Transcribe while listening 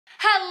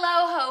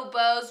Hello,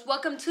 hobos.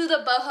 Welcome to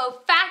the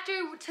Boho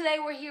Factory. Today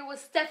we're here with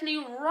Stephanie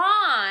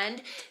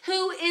Rond,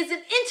 who is an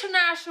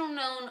international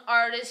known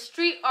artist,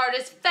 street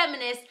artist,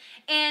 feminist,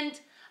 and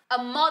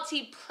a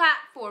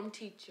multi-platform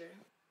teacher.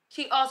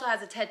 She also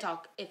has a TED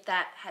Talk, if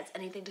that has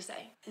anything to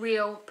say.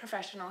 Real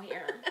professional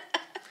here.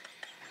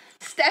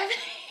 Stephanie,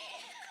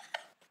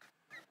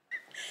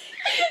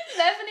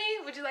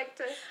 would you like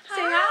to say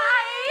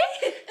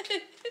hi?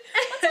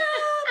 What's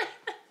up?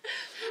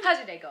 How's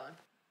your day going?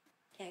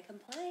 Can't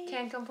complain.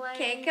 Can't complain.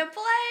 Can't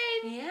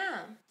complain. Yeah.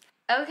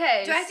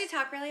 Okay. Do I have to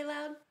talk really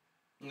loud?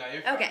 No,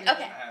 you're fine.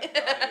 Okay.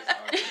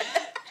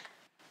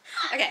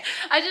 Okay.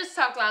 I just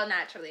talk loud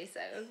naturally, so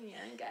yeah,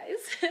 guys.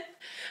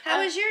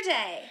 How was your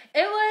day?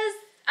 It was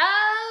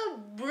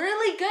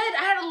really good.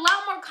 I had a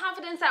lot more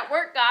confidence at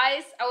work,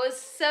 guys. I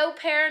was so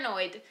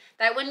paranoid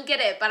that I wouldn't get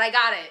it, but I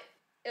got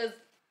it.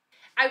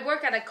 I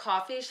work at a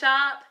coffee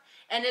shop,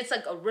 and it's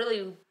like a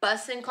really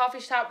bussin' coffee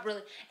shop.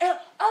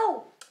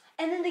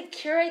 And then they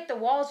curate the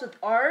walls with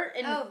art,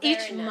 and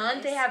each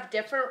month they have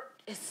different.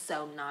 It's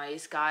so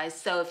nice, guys.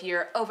 So if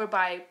you're over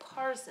by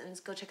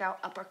Parsons, go check out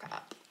Upper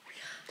Cup.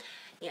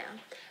 Yeah,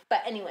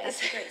 but anyways,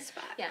 That's a great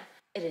spot. Yeah,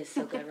 it is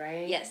so good,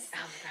 right? Yes. Oh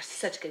my gosh,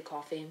 such good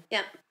coffee.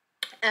 Yep.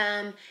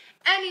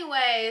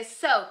 Anyways,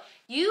 so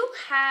you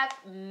have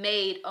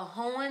made a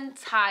whole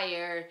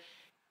entire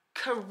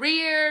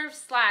career/life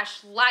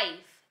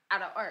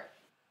out of art.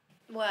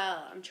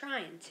 Well, I'm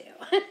trying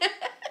to.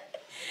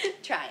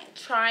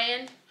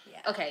 Trying?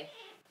 Yeah. Okay,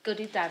 go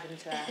deep dive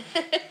into that.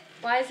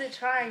 Why is it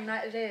trying,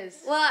 not it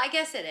is? Well, I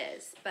guess it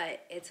is,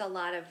 but it's a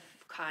lot of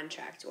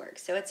contract work.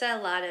 So it's a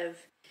lot of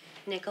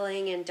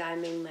nickeling and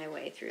diming my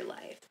way through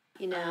life.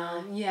 You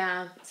know?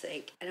 Yeah. It's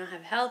like, I don't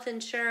have health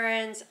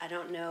insurance. I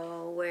don't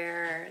know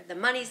where the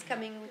money's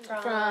coming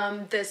from.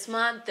 From this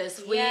month,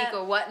 this week,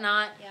 or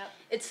whatnot. Yep.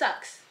 It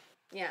sucks.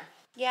 Yeah.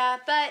 Yeah,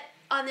 but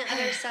on the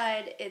other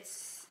side,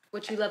 it's...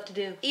 What you love to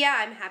do. Yeah,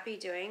 I'm happy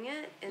doing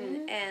it.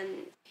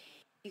 And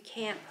you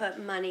can't put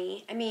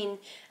money... I mean,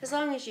 as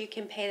long as you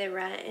can pay the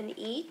rent and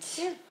eat.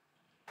 Yeah.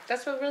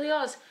 That's what really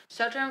all is.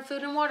 Shelter and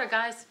food and water,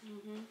 guys.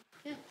 Mm-hmm.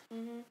 Yeah.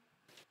 Mm-hmm.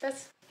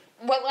 That's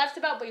what life's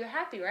about, but you're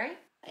happy, right?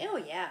 Oh,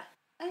 yeah.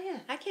 Oh, yeah.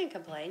 I can't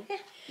complain. Yeah.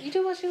 You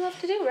do what you love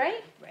to do,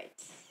 right? Right.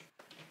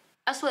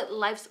 That's what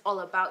life's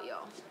all about,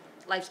 y'all.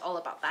 Life's all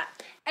about that.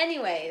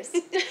 Anyways.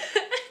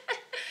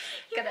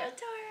 You're adorable.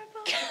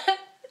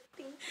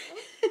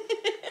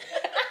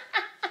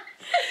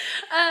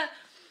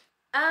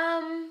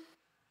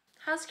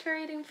 How's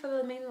curating for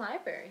the main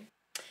library?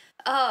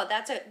 Oh,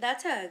 that's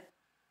a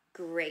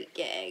great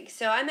gig.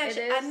 So I'm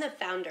the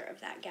founder of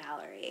that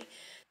gallery.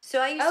 So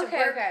I used to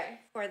work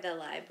for the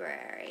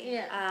library.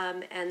 Yeah.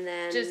 And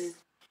then just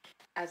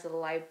as a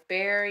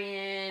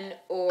librarian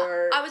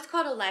or I was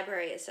called a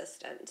library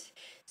assistant.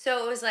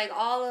 So it was like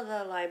all of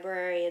the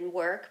librarian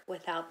work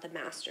without the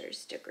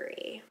master's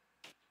degree.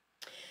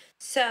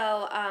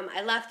 So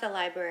I left the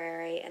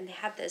library, and they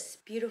had this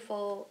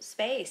beautiful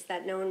space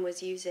that no one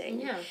was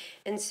using. Yeah.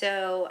 And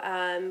so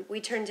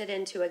we turned it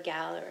into a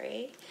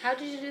gallery. How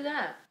did you do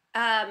that?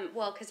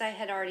 Well, because I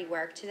had already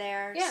worked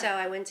there. Yeah. So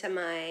I went to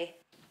my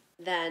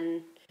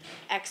then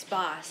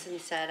ex-boss and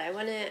said, I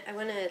want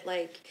to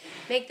like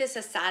make this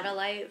a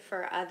satellite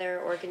for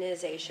other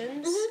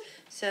organizations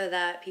so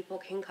that people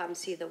can come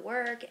see the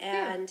work.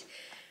 And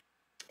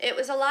it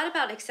was a lot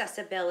about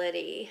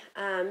accessibility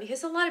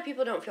because a lot of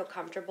people don't feel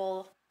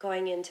comfortable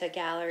going into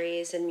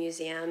galleries and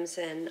museums,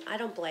 and I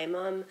don't blame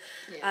them.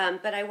 Yeah.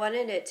 But I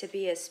wanted it to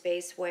be a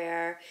space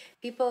where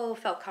people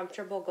felt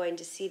comfortable going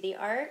to see the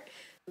art,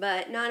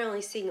 but not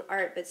only seeing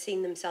art, but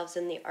seeing themselves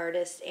in the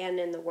artist and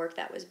in the work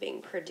that was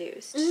being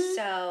produced.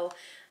 So,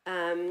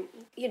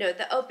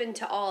 the open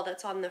to all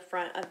that's on the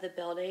front of the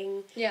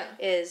building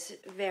is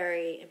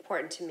very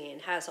important to me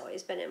and has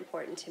always been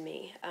important to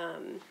me.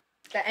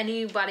 That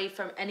anybody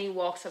from any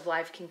walks of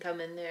life can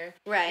come in there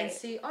and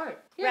see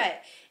art. Yeah.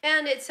 Right.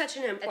 And it's such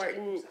an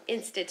important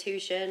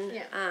institution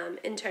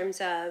in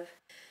terms of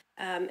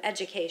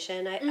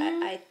education.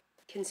 I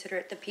consider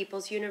it the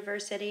People's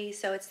University.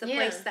 So it's the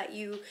place that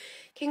you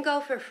can go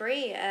for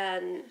free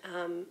and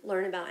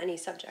learn about any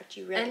subject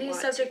you really want. Any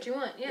subject you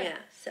want, yeah.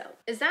 So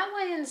is that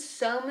why in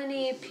so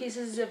many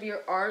pieces of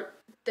your art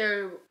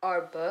there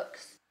are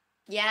books?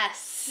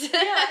 Yes.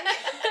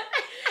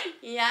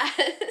 Yeah.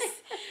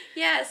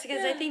 Yes,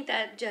 because I think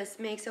that just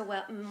makes a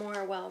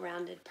more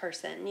well-rounded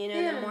person.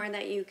 The more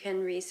that you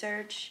can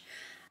research,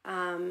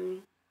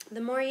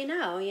 the more you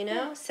know.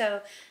 Yeah.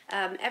 So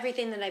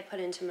everything that I put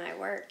into my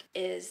work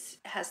has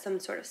some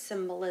sort of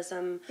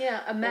symbolism.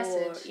 Yeah, a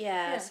message.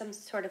 Or, some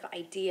sort of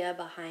idea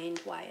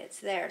behind why it's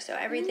there. So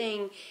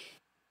everything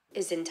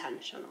is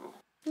intentional.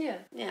 Yeah.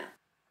 Yeah.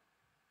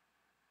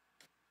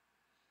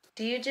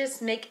 Do you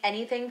just make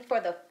anything for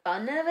the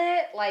fun of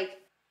it?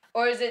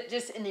 Or is it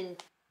just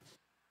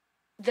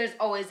there's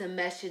always a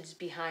message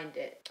behind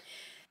it?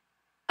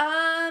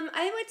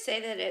 I would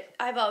say that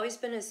I've always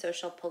been a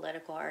social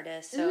political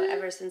artist. So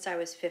ever since I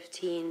was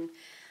 15,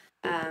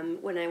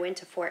 when I went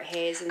to Fort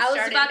Hays and I was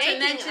started about to making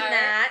mention art.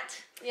 that.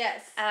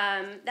 Yes.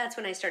 That's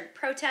when I started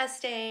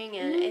protesting,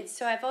 and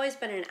so I've always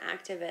been an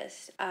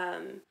activist.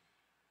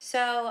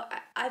 So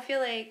I feel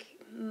like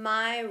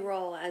my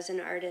role as an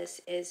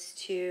artist is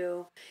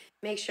to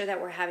make sure that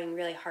we're having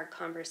really hard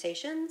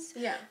conversations.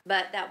 Yeah.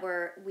 But that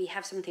we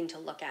have something to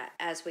look at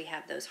as we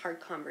have those hard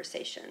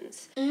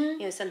conversations.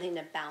 Something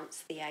to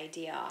bounce the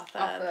idea off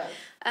of.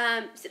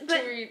 But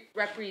to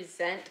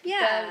represent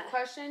the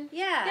question.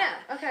 Yeah.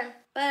 Yeah. Okay.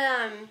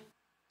 But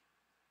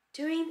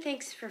doing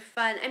things for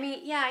fun. I mean,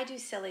 yeah, I do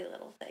silly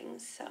little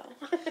things. So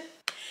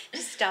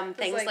just dumb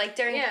things. Like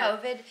during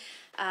COVID,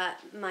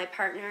 my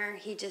partner,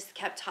 he just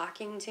kept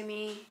talking to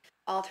me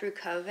all through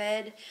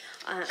COVID.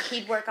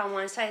 He'd work on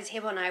one side of the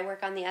table and I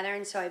work on the other,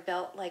 and so I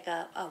built like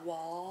a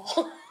wall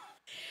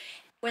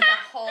with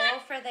a hole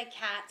for the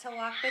cat to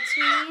walk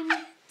between.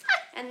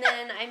 And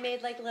then I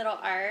made like little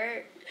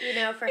art,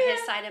 for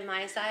his side and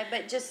my side,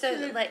 but just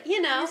so like,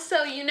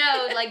 So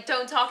like,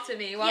 don't talk to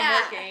me while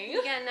I'm working.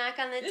 You gotta knock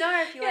on the door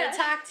if you want to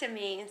talk to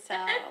me. So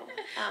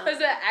was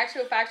it an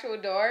actual factual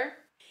door?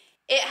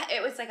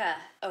 It was like a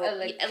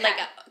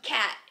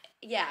cat.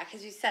 Yeah,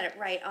 because you set it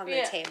right on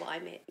the table.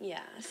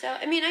 So,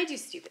 I mean, I do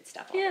stupid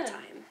stuff all the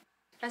time.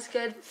 That's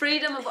good.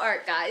 Freedom of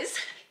art, guys.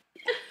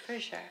 Yeah, for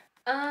sure.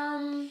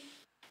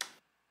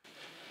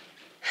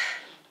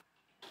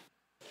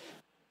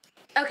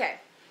 Okay.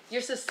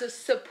 Your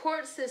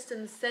support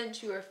system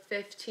since you were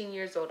 15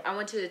 years old. I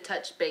want you to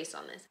touch base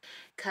on this.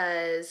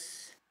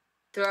 Because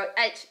throughout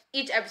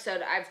each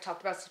episode, I've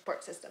talked about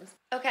support systems.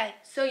 Okay.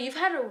 So you've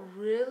had a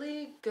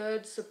really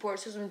good support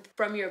system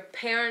from your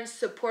parents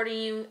supporting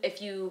you.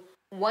 If you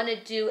want to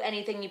do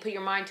anything, you put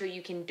your mind to it,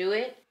 you can do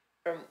it.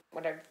 From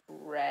what I've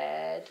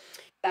read.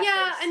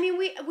 I mean,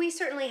 we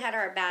certainly had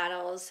our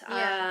battles.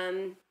 Yeah.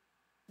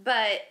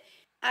 But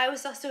I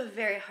was also a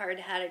very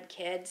hard-headed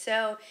kid.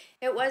 So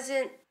it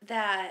wasn't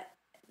that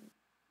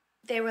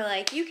they were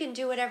like, you can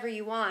do whatever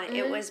you want.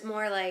 It was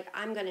more like,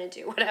 I'm going to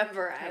do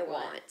whatever I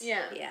want.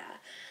 Yeah. Yeah.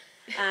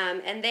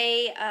 And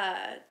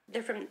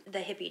they're from the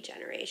hippie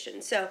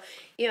generation. So,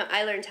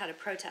 I learned how to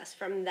protest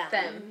from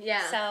them.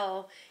 Yeah.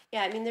 So,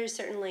 yeah, I mean, there's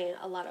certainly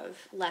a lot of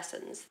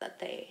lessons that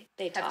they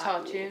have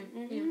taught you.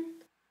 Yeah.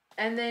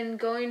 And then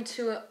going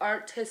to an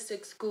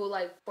artistic school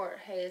like Fort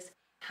Hays,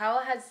 how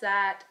has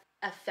that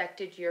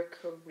affected your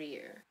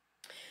career?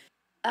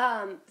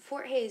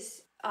 Fort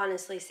Hays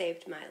honestly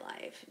saved my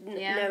life.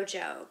 No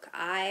joke.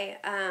 I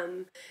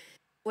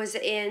was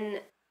in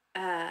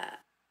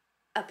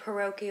a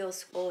parochial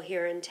school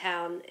here in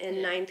town in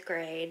 9th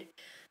grade.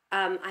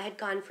 I had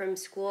gone from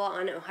school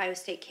on Ohio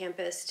State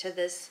campus to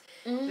this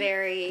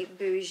very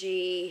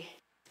bougie,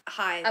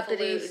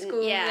 uppity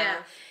school. Yeah.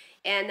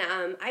 And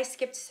I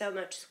skipped so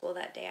much school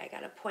that day. I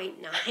got a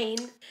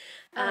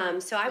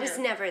 0.9. So I was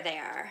never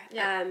there.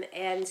 Yeah.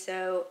 And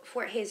so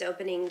Fort Hays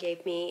opening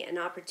gave me an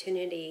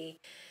opportunity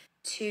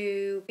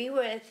to be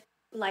with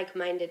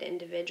like-minded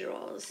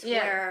individuals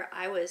where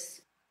I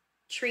was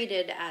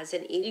treated as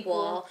an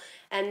equal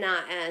and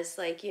not as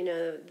like,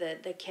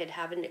 the kid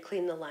having to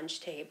clean the lunch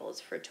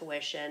tables for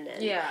tuition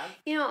and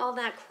all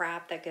that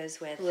crap that goes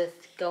with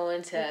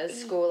going to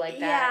school like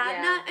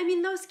that. I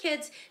mean, those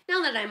kids,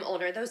 now that I'm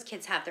older, those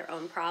kids have their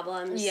own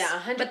problems. Yeah,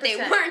 100%. But they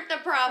weren't the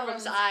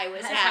problems I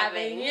was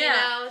having,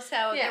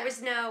 so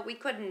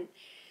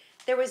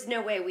there was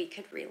no way we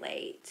could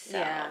relate. So.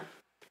 Yeah.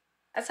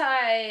 That's how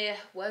I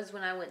was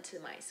when I went to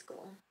my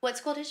school. What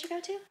school did you go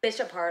to?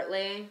 Bishop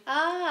Hartley.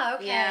 Ah,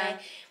 okay. Yeah.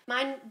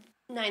 Mine,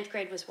 9th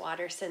grade was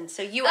Watterson,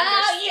 so you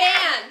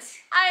understand.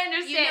 I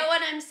understand. You know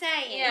what I'm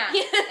saying. Yeah.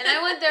 And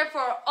I went there for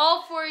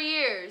all 4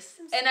 years.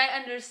 And I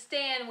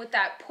understand with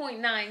that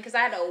 0.9, because I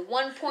had a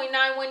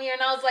 1.9 one year,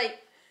 and I was like,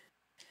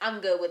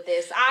 I'm good with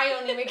this. I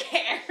don't even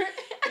care.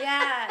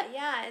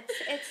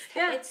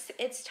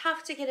 It's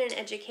tough to get an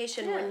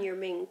education when you're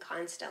being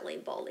constantly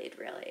bullied,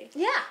 really.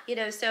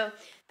 Yeah. So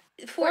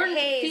Fort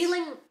Hays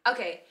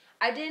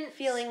I didn't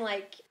feeling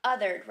like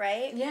othered,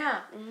 right?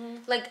 Yeah.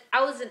 Like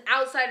I was an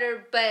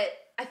outsider, but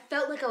I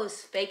felt like I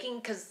was faking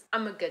because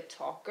I'm a good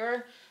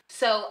talker.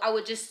 So I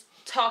would just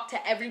talk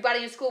to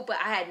everybody in school, but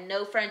I had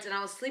no friends, and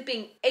I was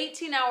sleeping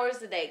 18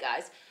 hours a day,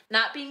 guys.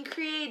 Not being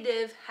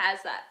creative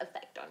has that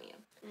effect on you.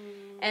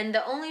 And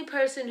the only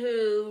person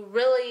who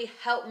really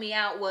helped me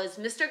out was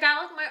Mr.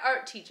 Gallic, my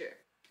art teacher.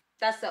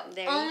 That's the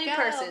only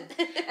person.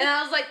 And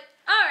I was like,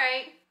 all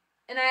right.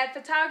 And I had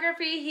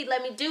photography. He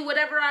let me do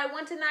whatever I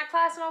wanted in that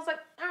class. And I was like,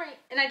 all right.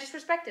 And I just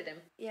respected him.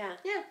 Yeah.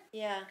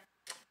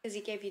 Because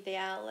he gave you the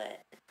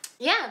outlet.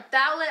 Yeah, the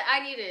outlet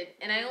I needed.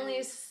 And I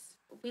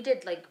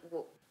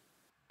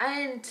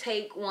didn't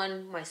take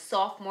one my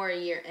sophomore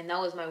year. And that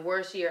was my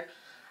worst year.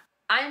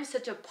 I am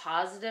such a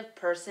positive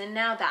person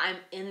now that I'm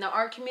in the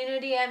art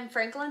community in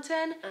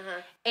Franklinton.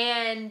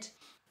 And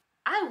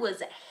I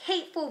was a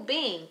hateful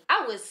being.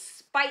 I was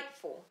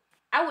spiteful.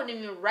 I wouldn't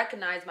even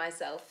recognize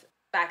myself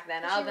back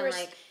then. I would have been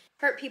like,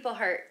 hurt people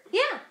hurt.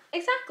 Yeah,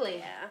 exactly.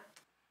 Yeah.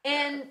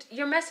 And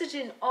your message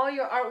in all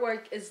your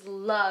artwork is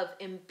love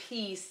and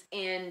peace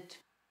and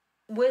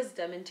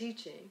wisdom and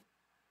teaching.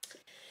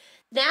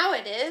 Now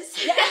it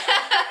is. Yeah.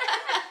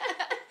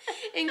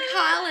 In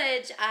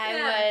college,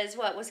 I was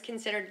what was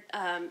considered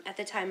at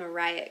the time a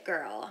riot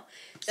girl.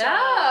 So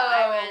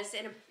I was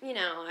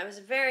I was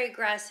very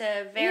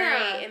aggressive,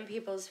 very in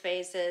people's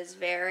faces,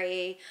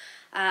 very.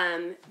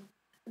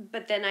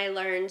 But then I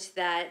learned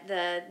that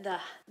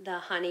the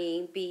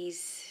honey bees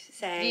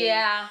say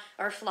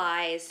or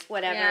flies,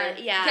 whatever.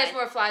 You catch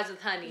more flies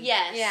with honey.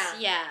 Yes.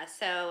 Yeah.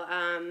 So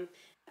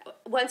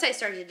once I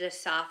started to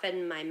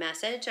soften my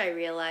message, I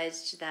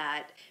realized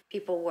that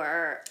people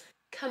were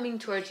coming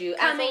towards you.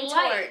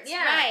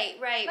 Right.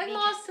 Like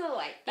moths to the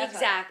light. That's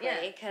exactly,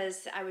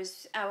 because I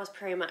was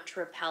pretty much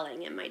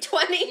repelling in my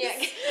 20s.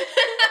 Yeah.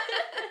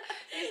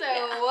 So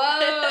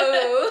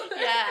whoa.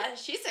 Yeah,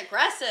 she's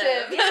aggressive.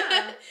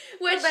 Yeah.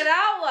 But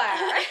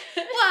outlier.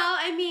 Well,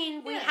 I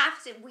mean, we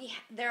have to.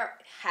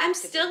 I'm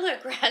still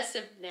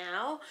aggressive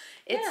now.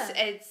 It's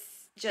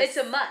just. It's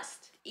a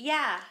must.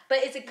 Yeah. But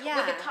it's with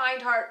a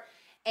kind heart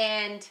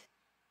and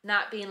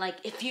not being like,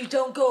 if you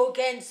don't go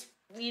against,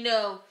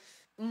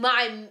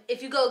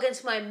 if you go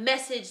against my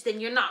message, then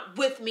you're not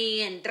with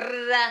me and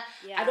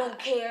I don't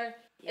care.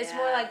 Yeah. It's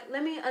more like,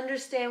 let me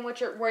understand where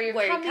you're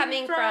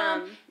coming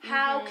from.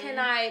 How can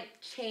I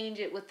change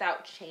it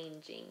without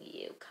changing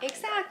you?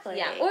 Exactly.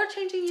 Yeah. Or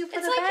changing you for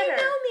the better. It's like you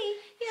know me.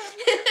 Yeah.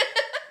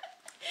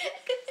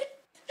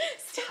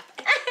 Stop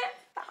it.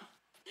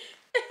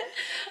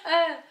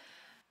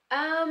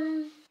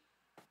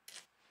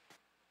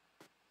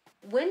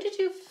 When did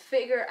you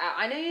figure out?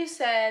 I know you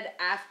said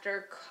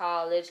after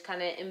college,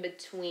 kind of in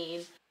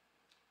between.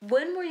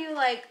 When were you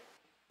like?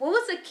 What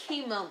was the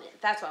key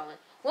moment? That's what I want.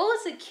 What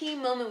was the key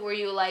moment where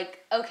you were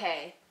like,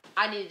 okay,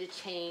 I need to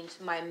change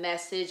my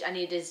message. I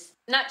need to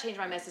not change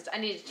my message. I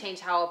need to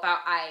change how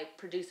I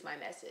produce my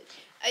message.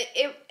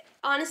 It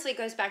honestly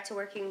goes back to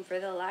working for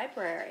the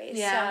library.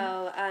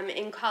 Yeah. So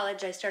in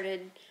college, I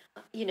started,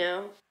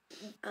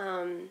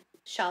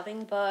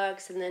 shelving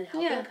books and then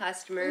helping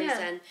customers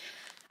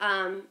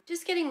and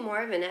just getting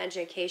more of an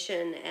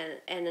education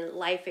and a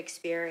life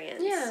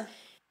experience. Yeah.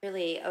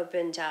 Really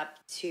opened up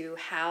to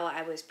how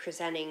I was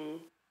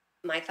presenting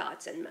my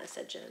thoughts and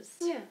messages.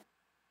 Yeah.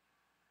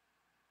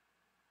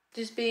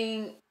 Just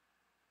being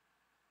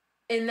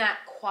in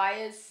that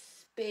quiet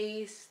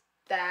space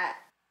that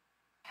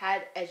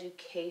had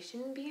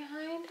education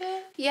behind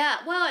it. Yeah,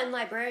 well, and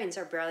librarians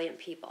are brilliant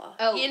people.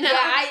 Oh,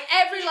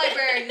 every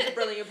librarian is a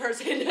brilliant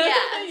person.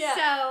 Yeah.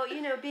 So,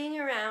 being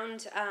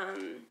around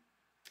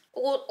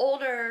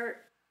older,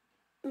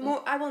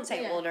 I won't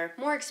say older,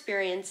 more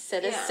experienced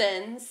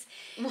citizens.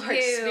 Yeah. More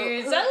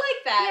experienced. I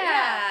like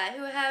that. Yeah,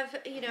 who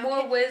have,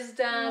 more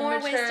wisdom, more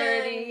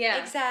maturity. Yeah.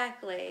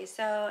 Exactly.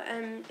 So,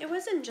 it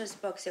wasn't just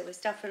books, it was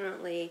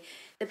definitely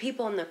the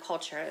people and the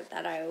culture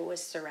that I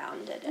was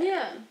surrounded in.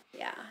 Yeah.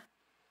 Yeah.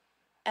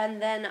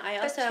 And then I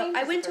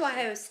went to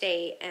Ohio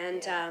State,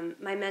 and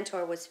my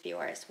mentor was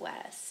Fioris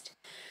West,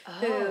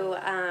 who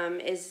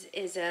is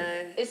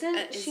a...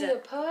 Isn't she a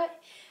poet?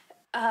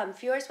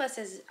 Fioris West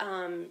is,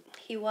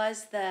 he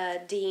was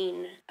the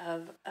dean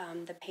of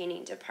the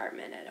painting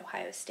department at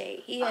Ohio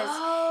State. He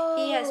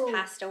has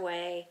passed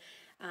away,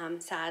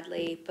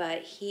 sadly,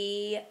 but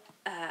he,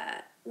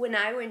 when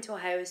I went to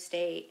Ohio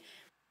State,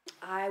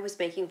 I was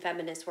making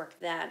feminist work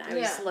then. I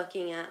was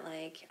looking at,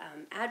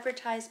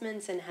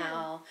 advertisements and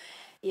how...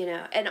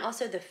 and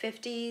also the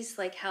 50s,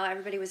 how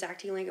everybody was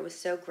acting like it was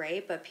so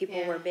great, but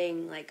people were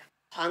being,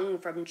 hung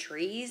from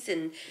trees,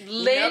 and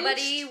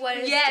nobody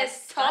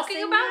was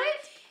talking about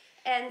it.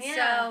 And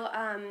so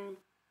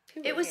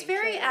it was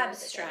very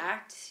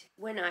abstract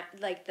when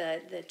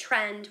the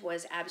trend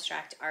was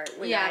abstract art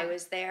when I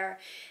was there.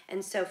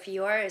 And so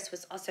Fioris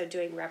was also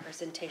doing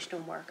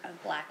representational work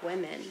of Black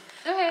women.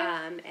 Okay.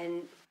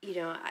 And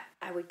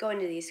I would go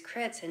into these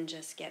crits and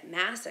just get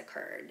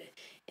massacred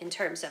in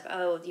terms of,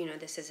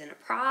 this isn't a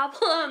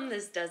problem,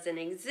 this doesn't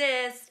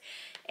exist.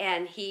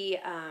 And he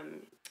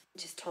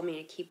just told me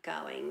to keep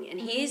going. And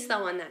he's the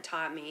one that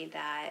taught me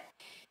that,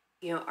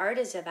 art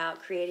is about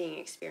creating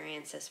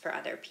experiences for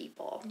other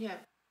people. Yeah.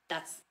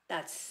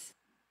 That's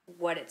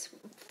what it's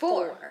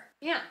for.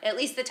 Yeah. At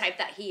least the type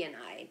that he and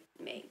I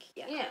make.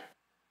 Yeah. Yeah.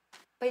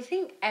 But I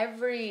think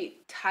every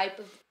type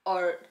of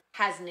art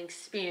has an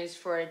experience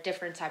for a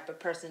different type of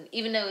person.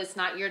 Even though it's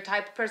not your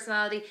type of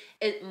personality,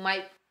 it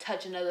might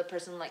touch another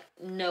person like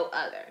no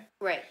other.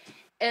 Right.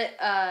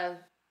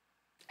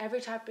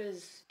 Every type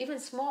is, even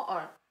small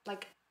art,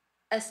 like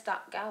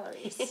stock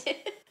galleries.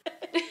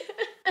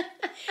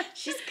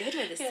 She's good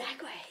with the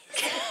segues.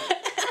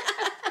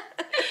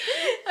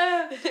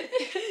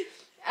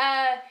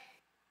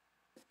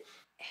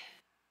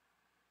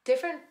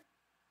 Different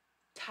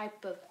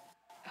type of...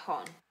 Hold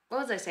on.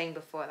 What was I saying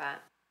before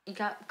that? You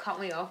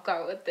caught me off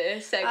guard with the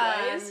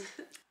segues.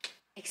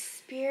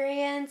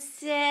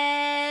 Experiences,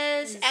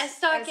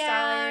 stock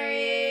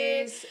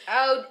galleries.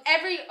 Oh,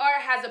 every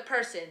art has a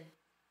person.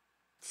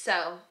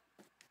 So,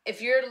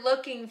 if you're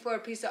looking for a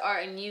piece of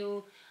art and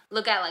you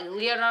look at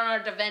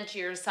Leonardo da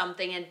Vinci or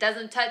something and it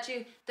doesn't touch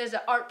you, there's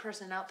an art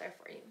person out there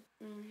for you.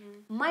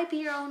 Mm-hmm. Might be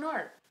your own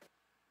art.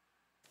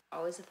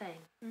 always a thing.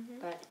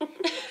 But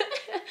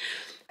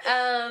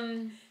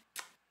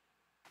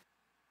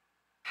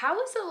how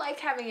was it like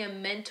having a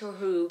mentor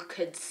who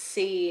could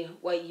see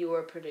what you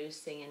were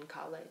producing in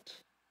college?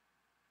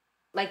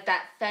 Like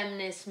that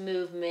feminist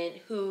movement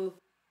who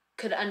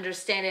could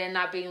understand it and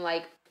not being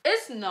like,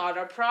 it's not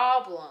a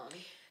problem.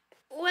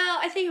 Well,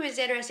 I think it was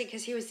interesting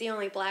because he was the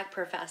only black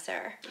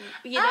professor,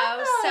 you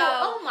know.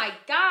 Oh my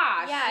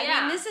gosh! Yeah,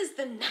 I mean, this is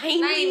the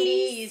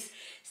 90s.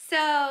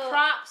 So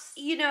props.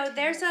 You know,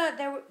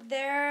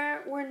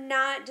 there were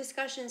not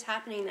discussions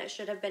happening that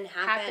should have been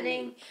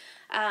happening.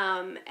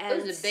 And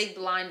it was a big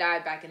blind eye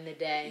back in the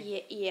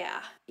day.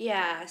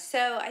 Yeah.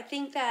 So I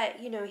think that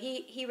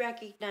he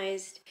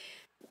recognized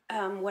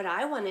what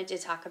I wanted to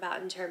talk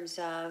about in terms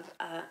of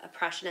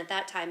oppression. At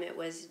that time, it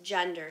was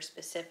gender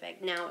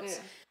specific. Now it's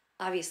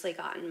obviously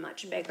gotten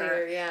much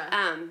bigger.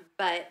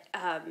 But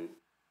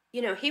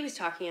he was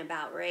talking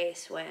about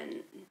race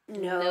when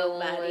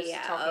nobody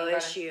at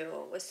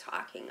OSU was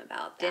talking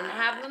about that. Didn't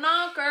have the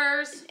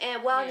knockers.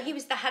 And he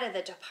was the head of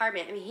the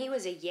department. I mean, he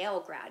was a Yale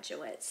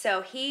graduate,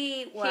 so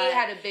he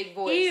had a big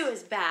voice. He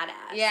was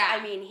badass. Yeah.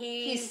 I mean,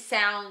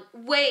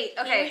 Wait,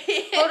 okay,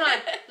 hold on.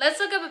 Let's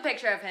look up a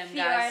picture of him,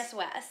 guys.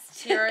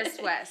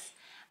 Fioris West.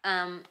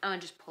 I'm gonna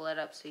just pull it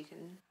up so you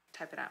can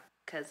type it out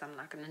because I'm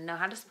not gonna know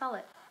how to spell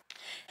it.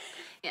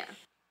 Yeah.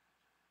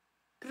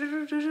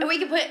 And we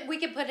can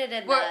put it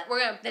in we're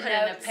gonna put it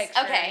in a picture.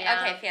 Okay,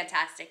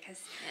 fantastic.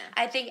 Because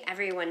I think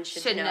everyone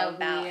should know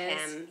about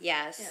him.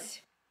 Yes.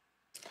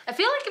 I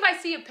feel like if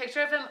I see a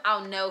picture of him,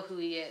 I'll know who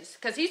he is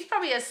because he's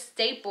probably a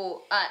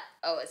staple at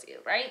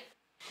OSU, right?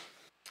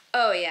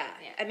 Oh yeah.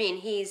 I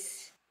mean,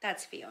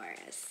 that's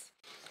Fioris.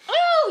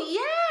 Oh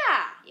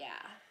yeah.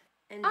 Yeah.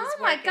 And oh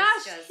my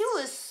gosh, he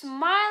was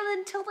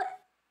smiling till the.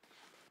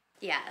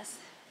 Yes,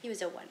 he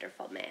was a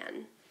wonderful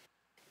man.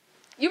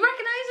 You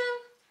recognize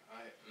him?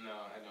 No,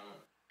 I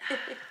don't.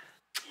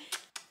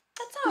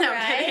 That's all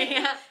right.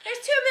 Yeah.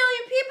 There's 2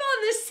 million people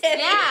in this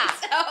city. Yeah.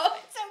 So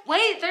it's okay.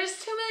 Wait, there's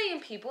 2 million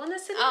people in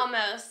this city?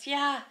 Almost,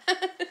 yeah.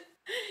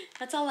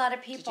 That's a lot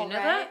of people, Did you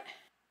know right? that?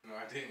 No,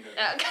 I didn't know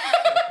that.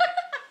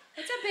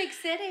 It's a big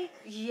city.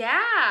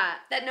 Yeah.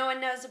 That no one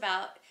knows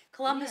about.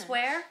 Columbus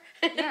where?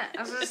 Yeah,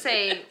 I was going to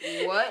say,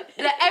 what?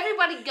 That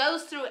everybody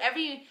goes through I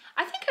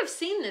think I've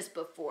seen this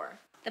before.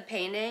 The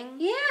painting?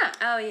 Yeah.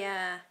 Oh,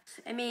 yeah.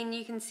 I mean,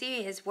 you can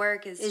see his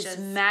work is just...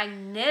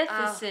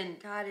 magnificent.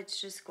 Oh, God,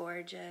 it's just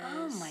gorgeous.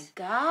 Oh, my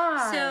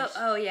gosh.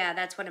 Yeah,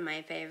 that's one of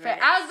my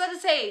favorites. I was about to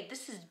say,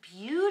 this is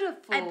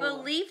beautiful. I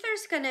believe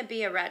there's going to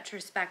be a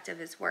retrospective of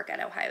his work at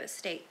Ohio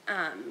State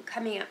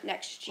coming up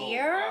next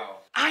year. Oh, wow.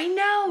 I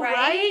know,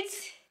 right?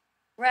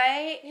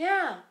 Right?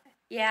 Yeah.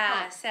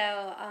 Yeah,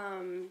 so,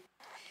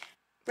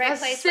 right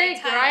place, sick,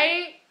 right time.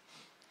 Right?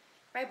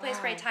 Right place,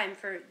 right time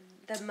for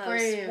the most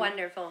Brilliant.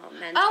 Wonderful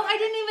mentor. Oh, I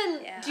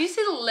didn't even... Do you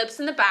see the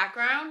lips in the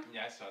background?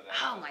 Yeah, I saw that.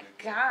 Oh, my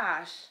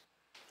gosh.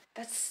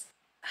 That's...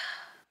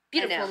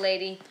 Beautiful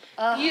lady.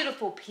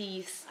 Beautiful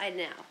piece. I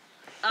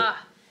know.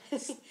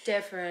 It's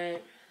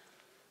different.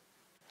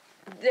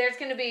 There's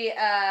going to be...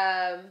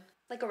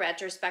 like a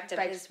retrospective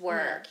of his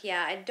work.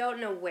 Yeah, I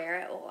don't know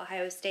where at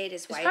Ohio State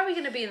is. It's probably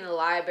going to be in the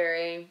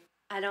library.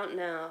 I don't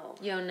know.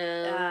 You don't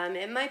know.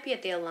 It might be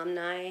at the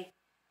alumni,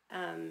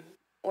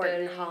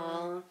 Orton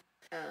Hall.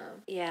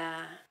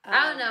 Yeah.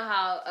 I don't know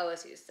how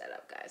OSU is set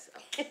up, guys.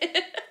 So.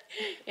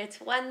 It's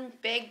one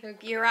big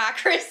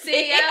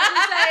bureaucracy. Yeah,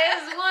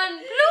 it's one.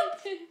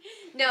 Bloop.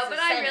 No, but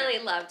I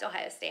really loved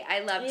Ohio State.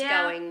 I loved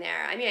going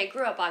there. I mean, I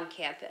grew up on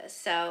campus,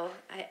 so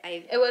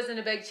I it wasn't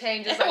a big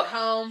change. It's like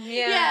home.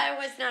 Yeah. Yeah, it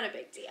was not a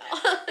big deal.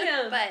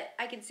 Yeah. But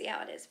I can see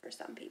how it is for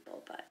some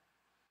people. But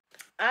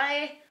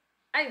I've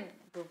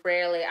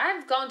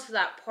gone to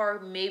that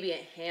park maybe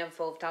a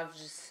handful of times,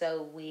 which is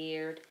so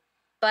weird.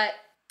 But,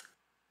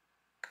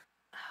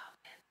 oh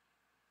man,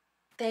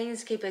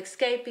 things keep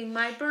escaping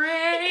my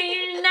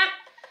brain.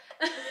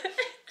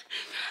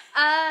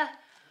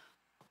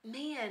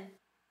 Man,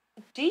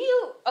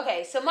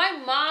 okay, so my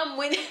mom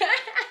went.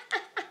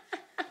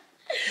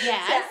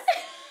 Yes.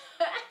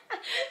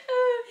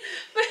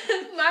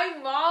 My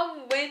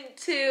mom went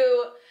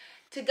to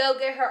go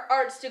get her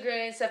arts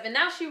degree and stuff, and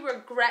now she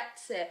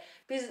regrets it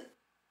because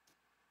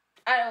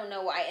I don't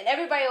know why. And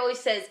everybody always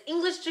says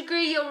English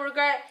degree you'll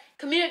regret,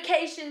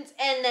 communications,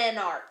 and then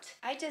art.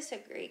 I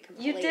disagree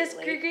completely. You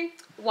disagree?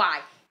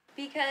 Why?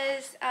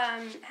 Because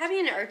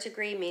having an art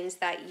degree means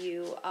that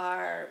you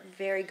are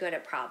very good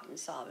at problem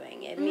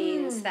solving. It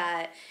means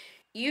that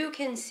you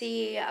can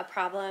see a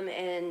problem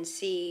and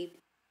see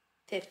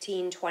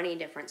 15, 20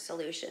 different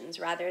solutions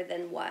rather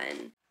than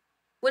one.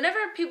 Whenever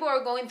people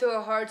are going through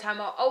a hard time,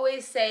 I'll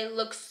always say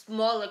look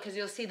smaller because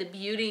you'll see the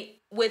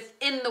beauty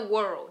within the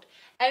world.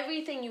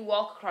 Everything you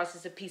walk across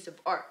is a piece of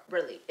art,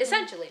 really,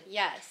 essentially.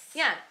 Yes.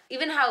 Yeah,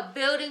 even how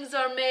buildings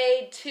are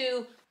made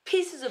to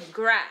pieces of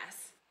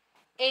grass.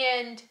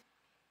 And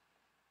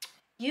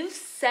you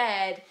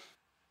said,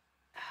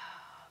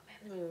 oh man,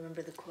 let me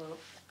remember the quote.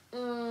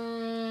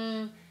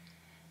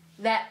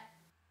 That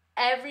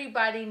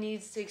everybody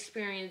needs to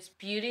experience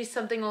beauty,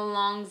 something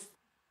along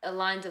the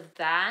lines of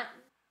that.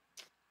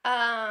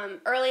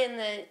 Early in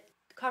the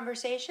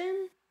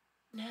conversation?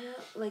 No,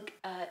 like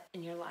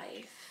in your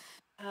life.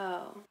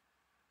 Oh.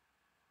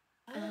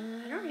 I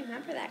don't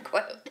remember that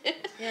quote.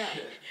 Yeah.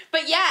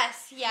 But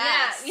yes.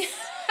 Yeah. It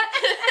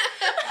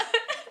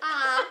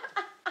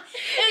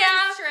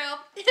Yeah. is true.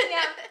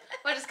 Yeah.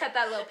 We'll just cut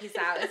that little piece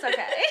out. It's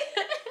okay.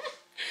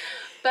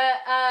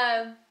 But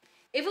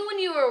even when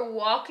you were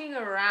walking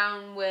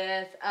around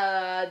with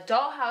a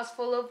dollhouse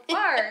full of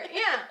art,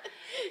 yeah,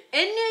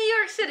 in New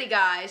York City,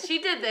 guys, she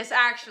did this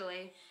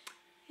actually.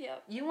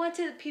 Yep. You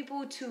wanted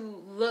people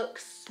to look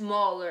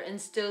smaller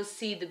and still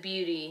see the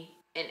beauty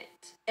in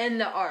it, in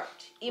the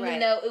art,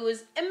 even though it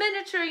was a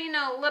miniature,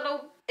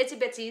 little itsy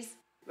bitsies.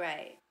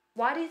 Right.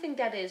 Why do you think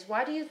that is?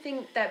 Why do you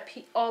think that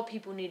all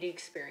people need to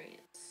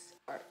experience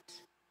art?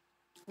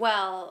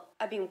 Well,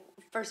 I mean,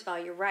 first of all,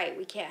 you're right.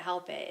 We can't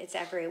help it. It's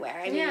everywhere.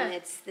 I mean,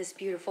 it's this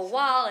beautiful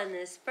wall and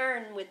this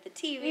fern with the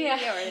TV, or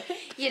exactly.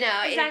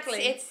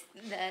 it's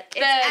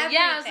everything.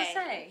 Yeah, I was just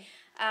saying.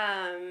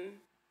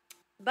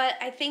 But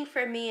I think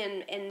for me,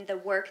 in the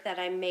work that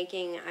I'm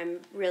making, I'm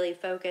really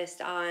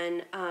focused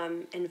on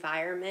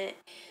environment.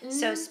 Mm-hmm.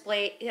 So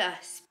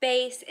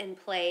space and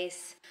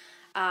place.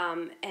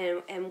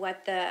 And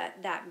what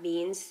that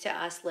means to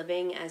us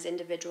living as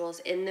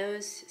individuals in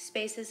those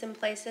spaces and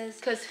places.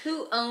 Because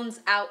who owns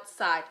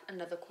outside,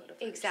 another quote of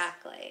hers.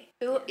 Exactly.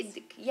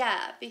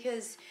 Yes.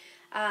 Because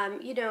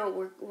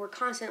we're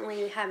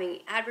constantly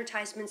having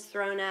advertisements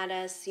thrown at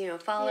us.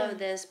 Follow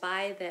this,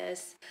 buy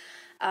this,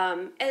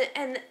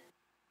 and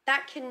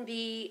that can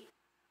be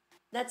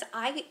that's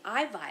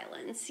eye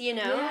violence.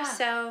 Yeah.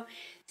 So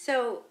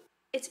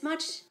it's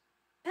much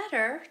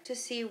better to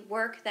see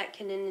work that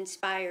can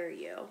inspire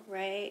you,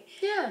 right?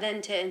 Yeah.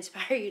 Than to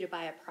inspire you to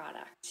buy a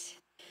product.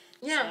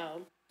 Yeah.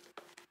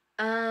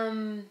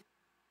 So.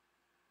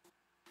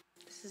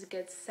 This is a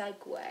good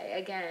segue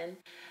again.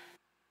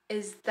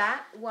 Is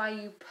that why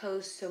you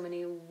post so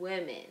many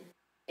women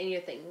in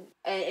your thing,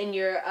 in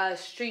your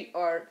street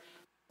art,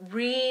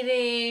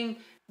 reading,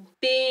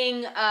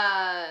 being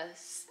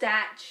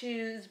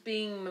statues,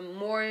 being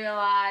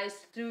memorialized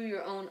through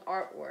your own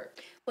artwork?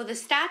 Well, the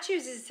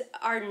statues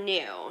are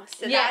new,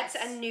 so yes.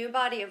 That's a new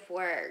body of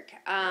work.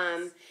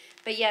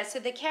 But yeah, so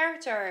the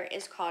character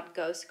is called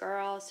Ghost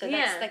Girl. So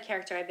that's the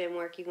character I've been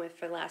working with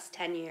for the last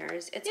 10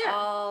 years. It's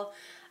all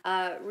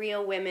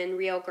real women,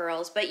 real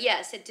girls. But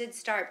yes, it did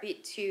start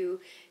to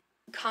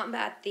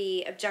combat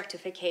the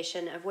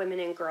objectification of women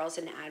and girls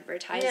in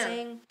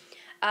advertising,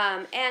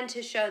 and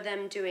to show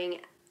them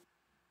doing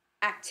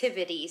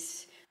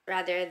activities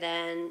rather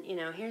than,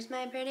 here's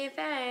my pretty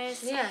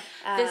face. Yeah.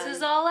 This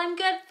is all I'm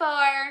good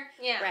for.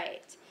 Yeah.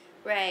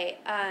 Right.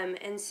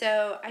 And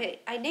so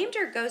I named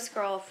her Ghost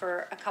Girl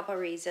for a couple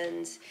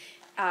reasons.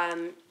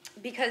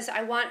 Because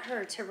I want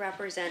her to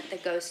represent the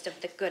ghost of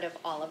the good of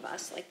all of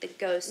us, like the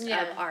ghost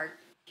of our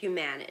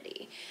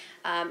humanity.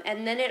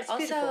 And then it also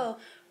beautiful.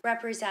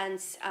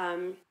 Represents,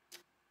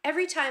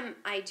 every time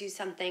I do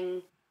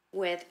something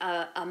with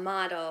a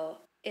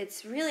model,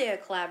 it's really a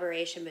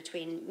collaboration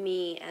between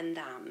me and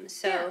them.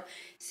 So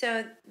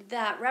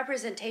that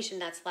representation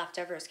that's left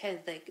over is kind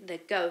of the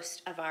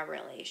ghost of our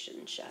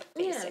relationship,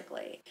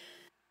 basically.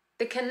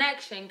 The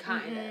connection,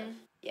 kind of.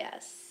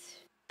 Yes.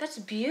 That's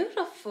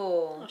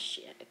beautiful. Oh,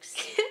 shucks.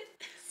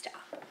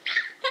 Stop.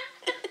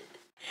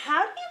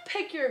 How do you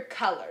pick your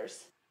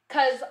colors?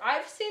 Because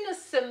I've seen a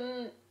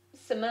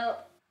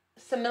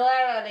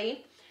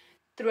similarity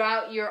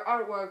throughout your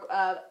artwork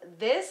of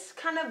this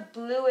kind of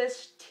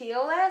bluish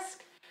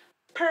teal-esque,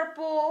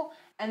 purple,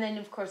 and then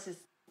of course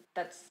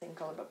that's the same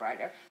color but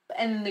brighter,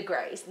 and then the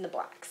grays and the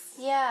blacks.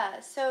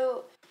 Yeah,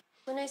 so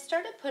when I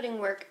started putting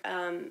work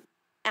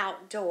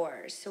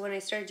outdoors, so when I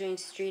started doing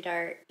street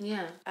art,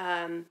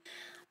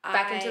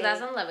 back in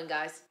 2011,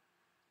 guys.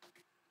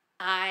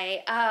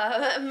 Man,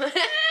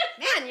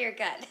 you're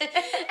good.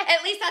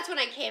 At least that's when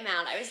I came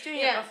out. I was doing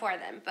it before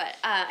then, but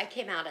I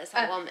came out as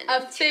a woman.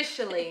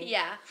 Officially.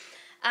 Yeah.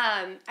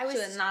 I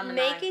was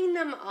making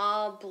them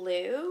all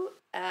blue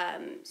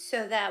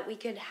so that we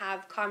could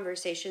have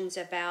conversations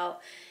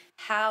about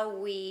how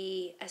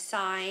we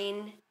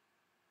assign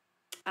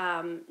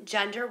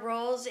gender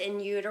roles in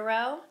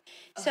utero.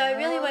 So I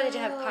really wanted to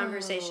have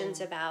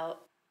conversations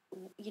about,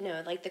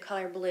 like the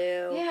color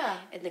blue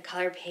and the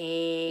color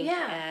pink.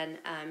 And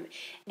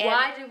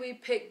why do we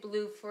pick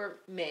blue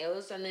for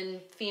males and then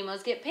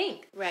females get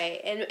pink?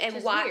 Right.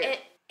 And why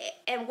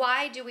and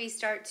why do we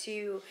start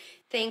to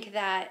think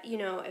that,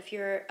 if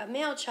you're a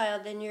male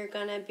child, then you're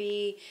going to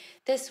be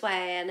this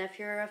way, and if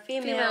you're a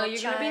female you're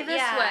child, going to be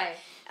this way.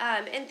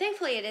 And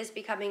thankfully it is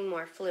becoming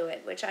more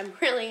fluid, which I'm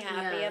really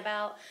happy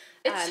about.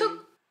 It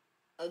took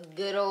a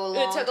good old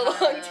long time. It took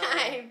a long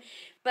time.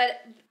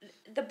 But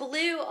the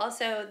blue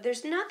also,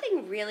 there's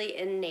nothing really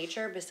in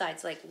nature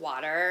besides like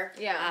water.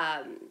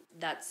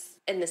 That's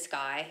in the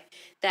sky.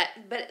 But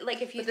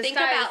like if you think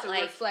about is a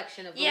like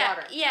reflection of the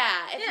water. water.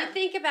 Yeah. If you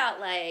think about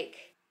like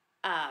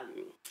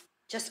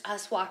just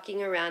us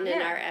walking around in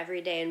our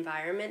everyday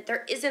environment,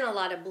 there isn't a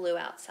lot of blue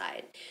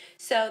outside.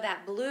 So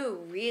that blue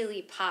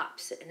really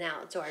pops in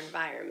outdoor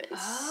environments.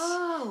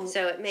 Oh,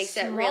 so it makes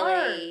it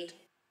really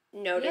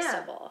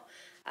noticeable.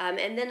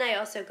 And then I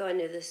also go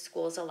into the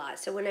schools a lot.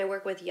 So when I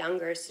work with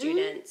younger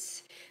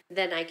students,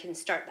 then I can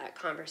start that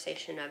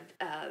conversation of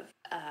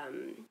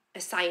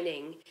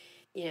assigning,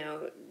 you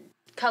know,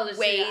 colors,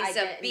 ways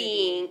of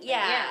being.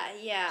 Yeah.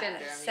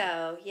 Gender,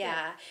 So,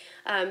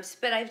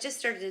 but I've just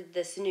started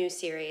this new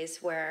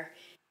series where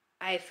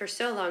I, for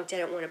so long,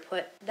 didn't want to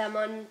put them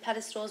on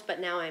pedestals, but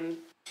now I'm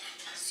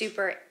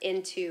super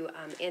into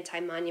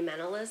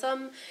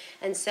anti-monumentalism,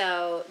 and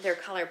so their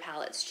color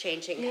palette's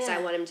changing because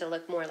I want them to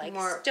look more like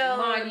stone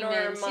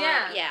monuments, or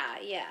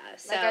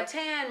so, like a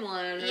tan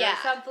one or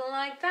something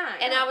like that.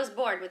 And I was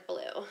bored with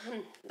blue.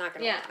 Not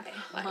gonna lie.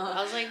 But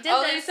I was like,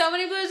 only so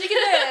many blues you can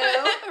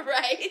do.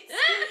 Right.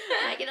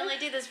 I can only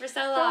do this for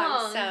so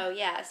long. So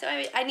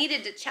I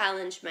needed to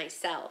challenge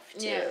myself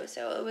too. Yeah.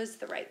 So it was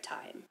the right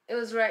time. It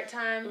was the right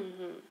time.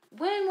 Mm-hmm.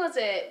 When was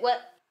it?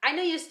 What? I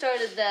know you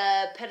started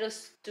the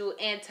pedestal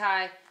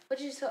what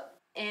did you say?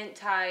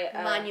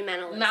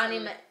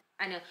 Monumentalism.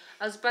 I know.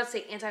 I was about to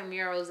say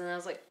anti-murals, and I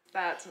was like,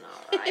 that's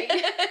not right.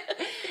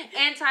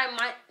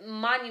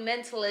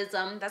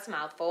 Anti-monumentalism. That's a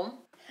mouthful.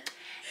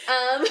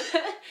 Back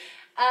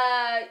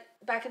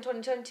in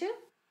 2022?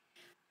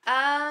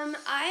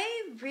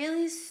 I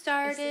really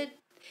started...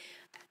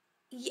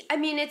 I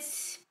mean, it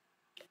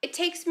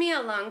takes me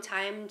a long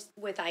time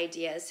with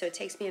ideas, so it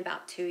takes me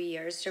about 2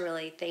 years to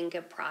really think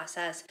and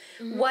process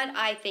what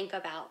I think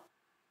about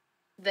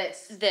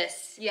this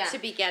to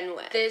begin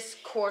with. This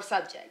core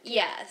subject.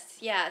 Yes.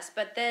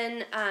 But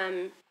then,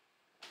 probably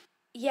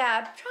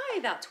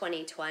about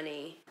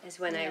 2020 is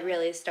when I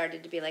really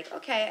started to be like,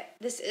 okay,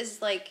 this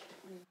is like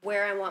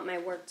where I want my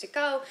work to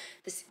go.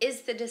 This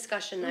is the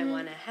discussion I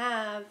want to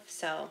have.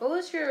 So, what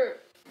was your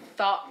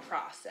thought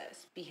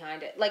process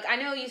behind it? Like, I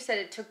know you said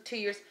it took 2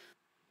 years.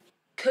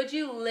 Could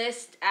you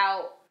list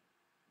out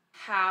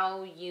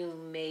how you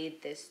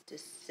made this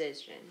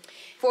decision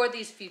for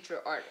these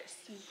future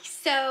artists?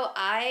 So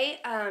I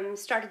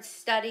started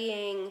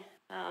studying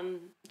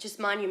just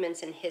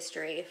monuments and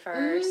history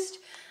first,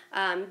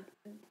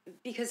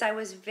 because I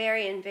was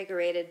very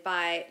invigorated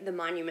by the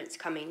monuments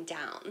coming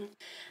down.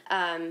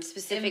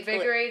 Specifically,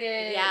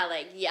 invigorated? Yeah,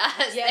 like,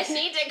 yes, they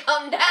need to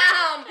come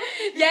down.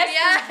 Yes.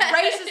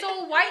 Racist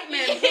old white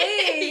men,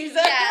 please.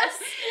 Yes.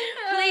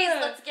 Please,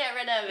 let's get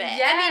rid of it.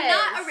 Yes. I mean,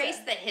 not erase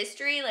the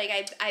history. Like,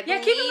 I believe...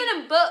 Yeah, keep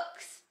them in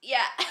books.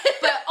 Yeah.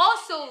 But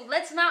also,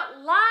 let's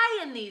not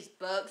lie in these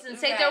books and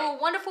say there were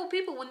wonderful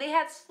people when they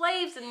had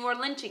slaves and were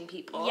lynching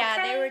people. Yeah,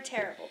 okay? they were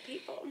terrible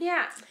people.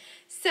 Yeah.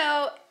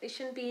 So... They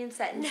shouldn't be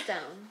set in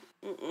stone.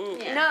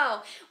 Yeah.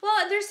 No.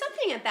 Well, there's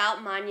something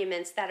about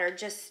monuments that are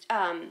just...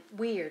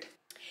 weird.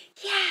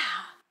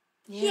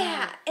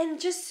 Yeah.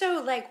 And just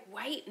so, like,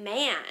 white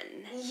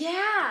man.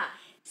 Yeah.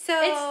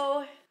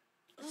 So...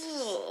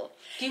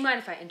 Do you mind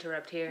if I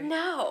interrupt here?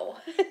 No.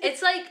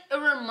 It's like, it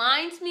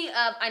reminds me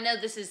of, I know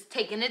this is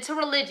taking it to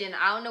religion,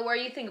 I don't know where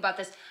you think about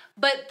this,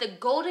 but the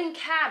golden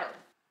cattle,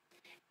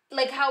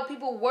 like how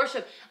people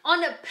worship,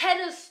 on a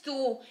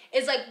pedestal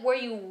is like where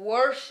you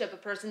worship a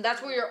person,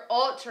 that's where your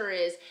altar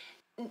is.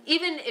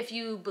 Even if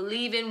you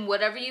believe in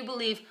whatever you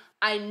believe,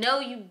 I know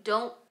you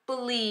don't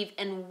believe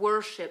and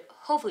worship,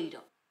 hopefully you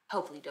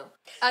don't,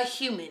 a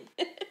human.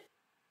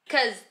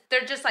 Because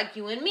they're just like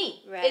you and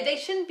me. Right. They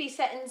shouldn't be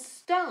set in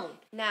stone.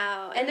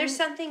 No. And there's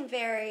something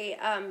very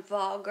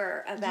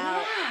vulgar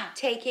about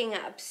taking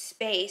up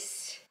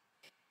space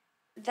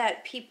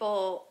that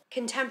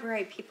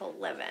contemporary people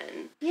live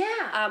in.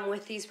 Yeah.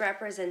 With these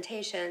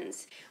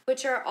representations,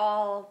 which are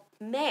all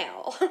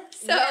male.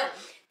 So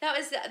that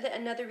was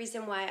another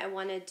reason why I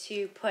wanted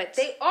to put...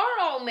 They are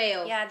all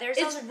male. Yeah,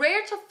 it's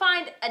rare to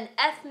find an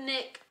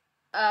ethnic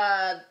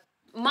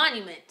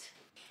monument.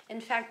 In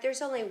fact,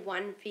 there's only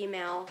one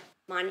female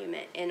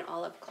monument in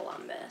all of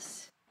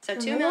Columbus. So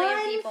 2 million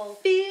people.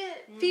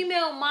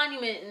 Female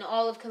monument in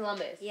all of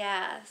Columbus.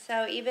 Yeah.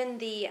 So even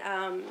the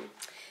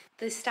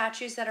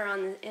statues that are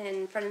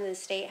in front of the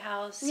State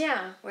House.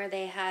 Yeah. Where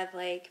they have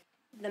like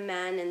the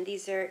men, and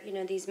these are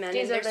these men,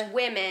 these and there's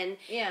women.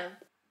 Yeah.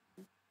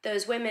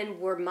 Those women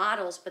were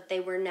models, but they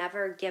were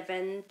never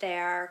given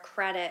their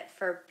credit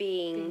for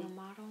being a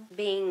model,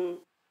 being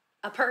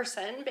a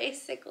person,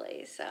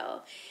 basically.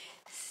 So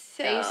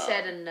they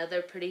said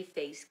another pretty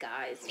face,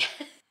 guys.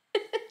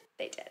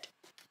 They did.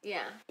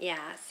 Yeah.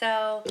 Yeah.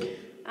 So,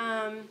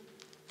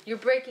 you're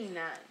breaking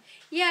that.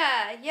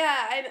 Yeah.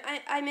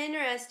 I'm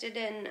interested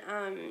in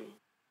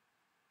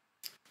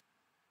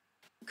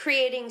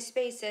creating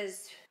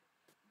spaces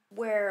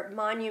where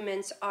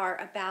monuments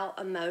are about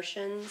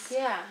emotions,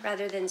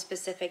 rather than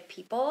specific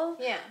people,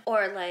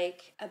 or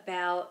like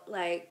about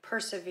like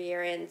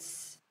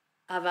perseverance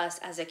of us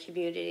as a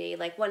community.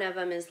 Like one of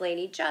them is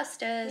Lady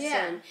Justice,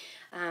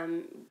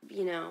 and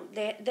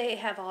they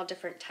have all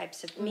different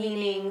types of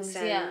meanings.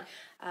 And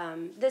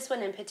this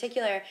one in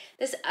particular,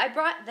 I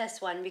brought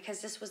this one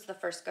because this was the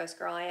first Ghost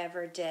Girl I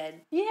ever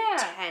did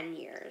 10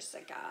 years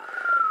ago.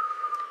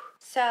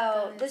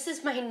 So this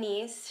is my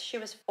niece. She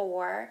was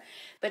 4,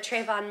 but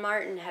Trayvon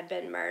Martin had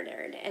been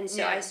murdered. And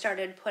so I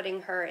started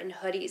putting her in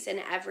hoodies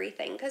and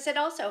everything because it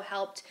also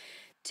helped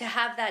to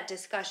have that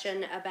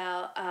discussion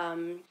about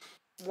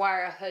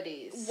why are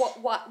hoodies?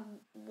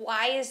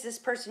 Why is this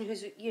person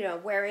who's, you know,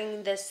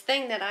 wearing this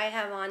thing that I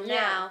have on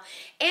now?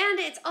 And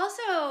it's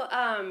also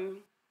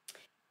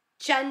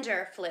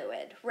gender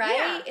fluid, right?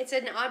 Yeah. It's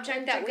an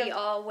object that we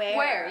all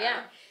wear.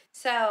 Yeah.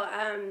 So,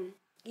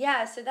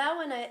 so that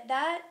one,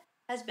 that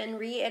has been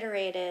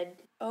reiterated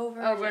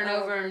over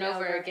and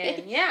over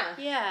again. Yeah.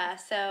 Yeah,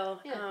 so,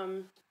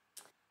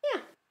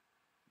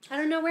 I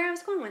don't know where I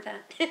was going with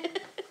that.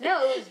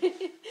 No, it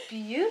was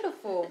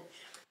beautiful.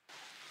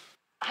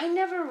 I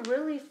never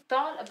really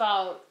thought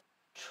about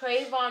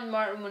Trayvon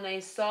Martin when I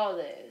saw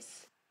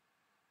this.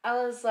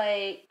 I was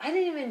like, I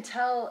didn't even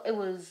tell it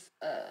was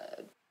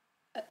a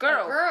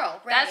girl. A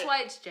girl, right. That's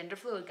why it's gender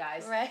fluid,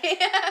 guys. Right.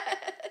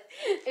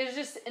 It was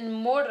just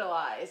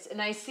immortalized.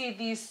 And I see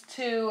these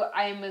two,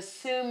 I'm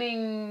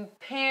assuming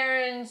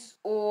parents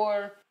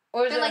or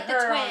is they're it like her?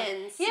 The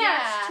twins.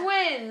 Yeah,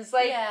 twins.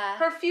 Like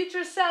her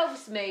future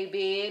selves,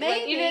 maybe.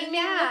 Like, you know what I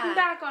mean? Looking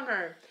back on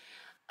her.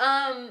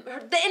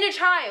 The inner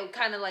child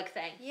kind of like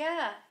thing.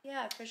 Yeah,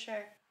 for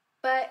sure.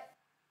 But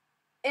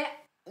it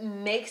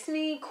makes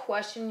me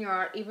question your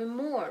art even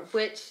more,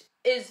 which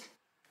is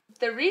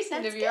the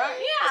reason of your art.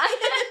 Yeah.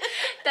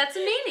 That's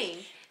the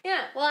meaning.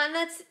 Yeah. Well, and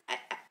that's,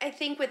 I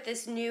think with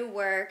this new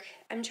work,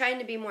 I'm trying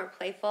to be more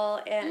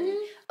playful and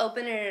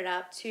opening it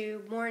up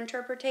to more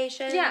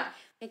interpretation. Yeah.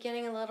 Like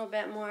getting a little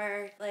bit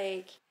more,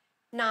 like,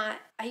 not,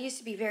 I used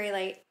to be very,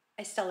 like,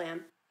 I still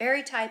am,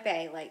 very type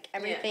A, like,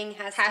 everything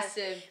has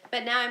to.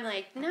 But now I'm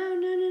like,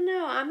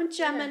 no, I'm a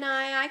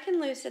Gemini, I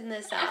can loosen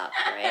this up,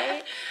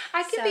 right?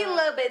 I can be a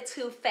little bit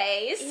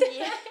two-faced.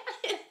 Yeah.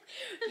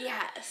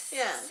 Yes.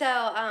 Yeah. So,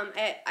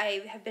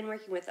 I have been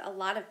working with a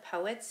lot of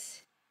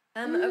poets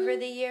over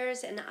the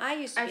years, and I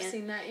used to I've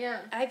seen that,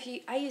 yeah.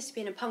 I used to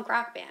be in a punk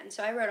rock band,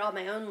 so I wrote all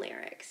my own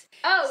lyrics.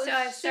 Oh, so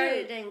I've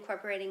started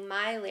incorporating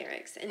my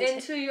lyrics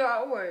into your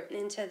artwork,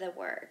 into the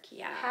work.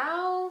 Yeah.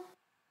 How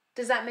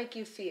does that make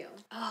you feel?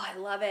 Oh, I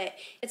love it.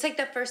 It's like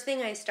the first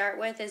thing I start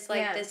with is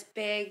like this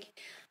big.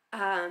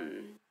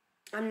 I'm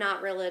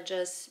not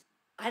religious.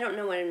 I don't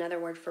know what another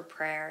word for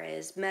prayer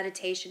is.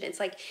 Meditation. It's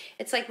like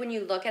when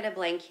you look at a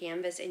blank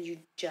canvas and you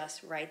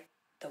just write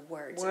the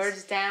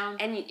words down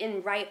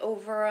and write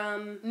over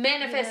them.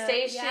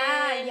 Manifestation.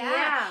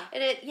 Yeah.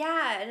 And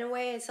in a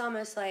way, it's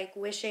almost like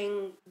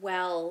wishing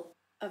well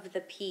of the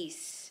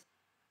peace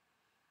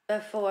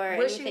before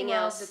anything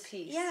else. The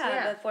peace.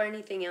 Yeah, before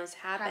anything else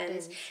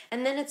happens.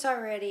 And then it's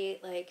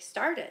already like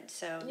started.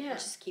 So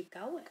just keep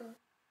going.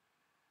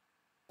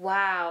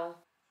 Wow.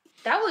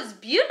 That was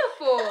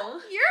beautiful.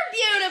 You're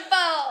beautiful.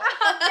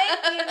 Oh,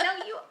 thank you. No,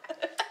 you.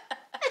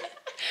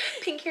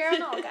 Pink hair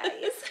and all,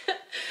 guys.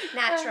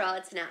 Natural.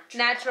 It's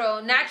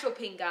natural. Natural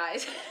pink,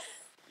 guys.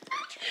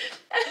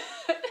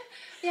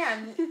 Yeah,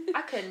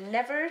 I could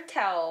never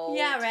tell.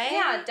 Yeah, right?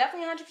 Yeah,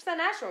 definitely 100%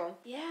 natural.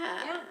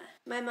 Yeah.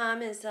 My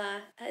mom is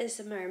a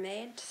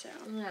mermaid, so.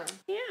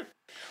 Yeah.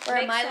 Or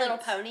a My Little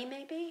Pony,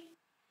 maybe.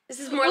 This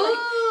is more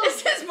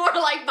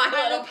like My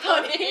Little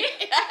Pony.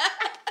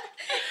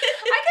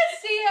 I could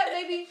see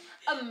maybe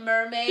a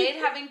mermaid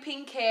having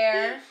pink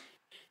hair.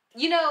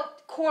 You know,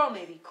 coral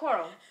maybe.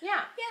 Coral.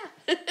 Yeah.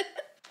 Yeah.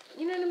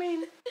 You know what I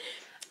mean?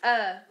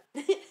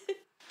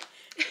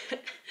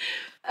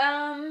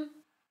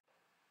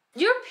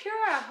 You're pure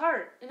at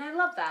heart, and I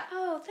love that.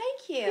 Oh,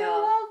 thank you.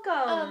 You're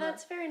welcome. Oh,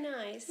 that's very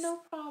nice.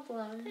 No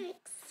problem.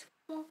 Thanks.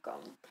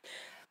 Welcome.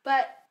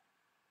 But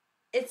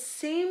it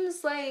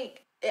seems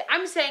like,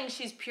 I'm saying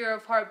she's pure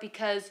of heart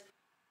because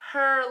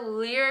her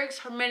lyrics,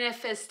 her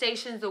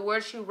manifestations, the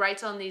words she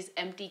writes on these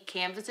empty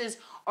canvases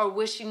are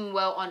wishing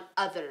well on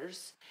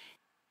others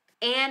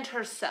and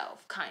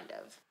herself, kind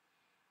of.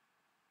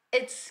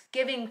 It's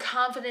giving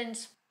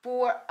confidence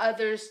for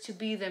others to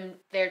be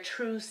their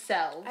true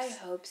selves. I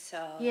hope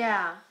so.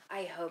 Yeah.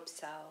 I hope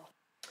so.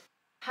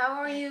 How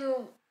are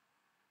you...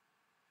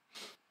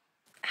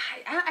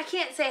 I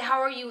can't say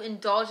how are you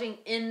indulging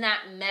in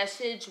that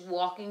message,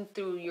 walking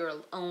through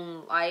your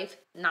own life.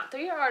 Not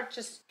through your art,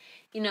 just,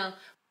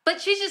 But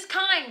she's just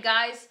kind,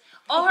 guys.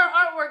 All her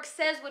artwork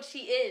says what she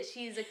is.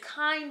 She is a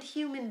kind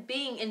human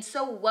being and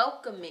so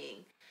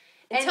welcoming.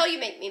 Until you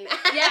make me mad.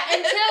 Yeah,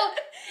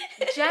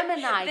 until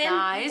Gemini,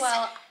 guys.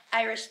 Well,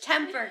 Irish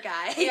temper,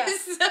 guys. Yeah.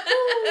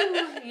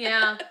 Ooh,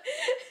 yeah.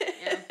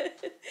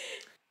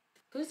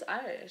 Who's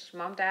Irish?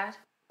 Mom, dad?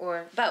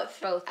 Or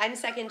both. I'm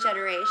second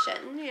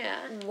generation. Yeah.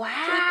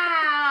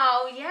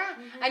 Wow. Yeah.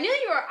 I knew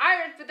you were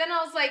Irish, but then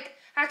I was like,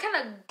 I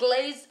kind of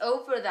glazed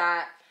over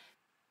that.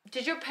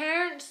 Did your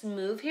parents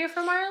move here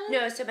from Ireland?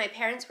 No, so my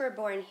parents were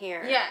born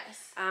here.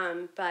 Yes.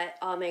 But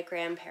all my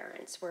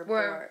grandparents were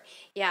born.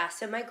 Yeah,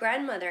 so my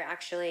grandmother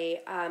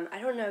actually, I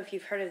don't know if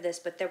you've heard of this,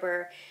 but there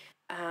were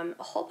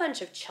a whole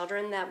bunch of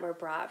children that were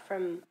brought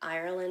from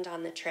Ireland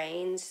on the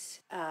trains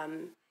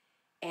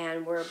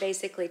and were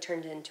basically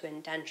turned into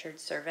indentured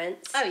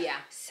servants. Oh, yeah.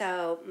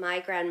 So my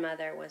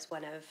grandmother was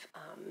one of,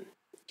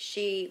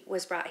 she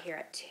was brought here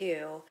at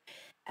 2,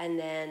 and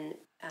then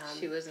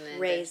she wasn't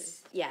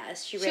raised.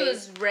 Yes, she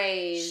was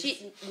raised.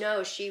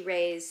 She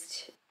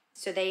raised.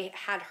 So they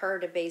had her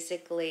to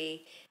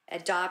basically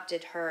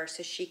adopted her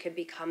so she could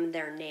become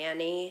their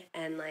nanny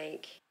and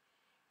like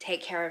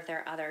take care of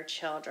their other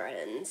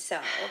children. So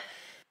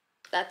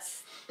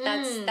that's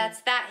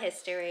that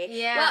history.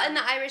 Yeah. Well, and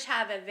the Irish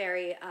have a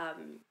very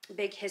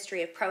big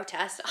history of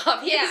protest,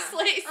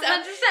 obviously.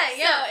 Yeah. 100%.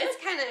 Yeah. So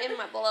it's kind of in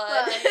my blood.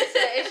 Well,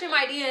 it's in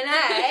my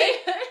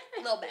DNA.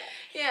 A little bit.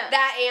 Yeah.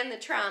 That and the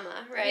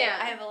trauma, right? Yeah.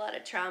 I have a lot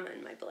of trauma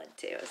in my blood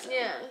too. So.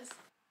 Yes.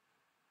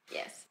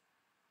 Yes.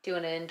 Do you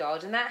want to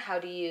indulge in that? How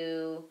do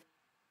you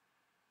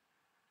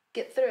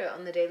get through it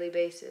on the daily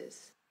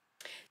basis?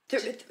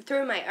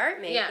 Through my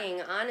art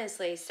making,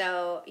 honestly.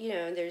 So,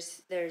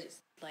 there's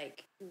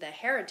like the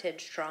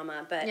heritage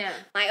trauma, but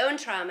my own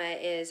trauma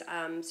is,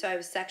 so I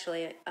was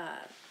sexually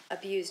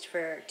abused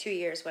for 2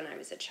 years when I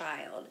was a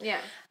child.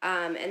 Yeah.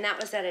 And that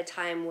was at a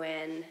time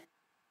when,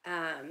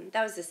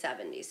 that was the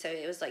 70s. So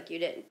it was like you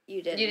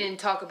didn't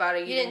talk about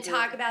it. You didn't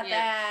talk about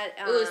that.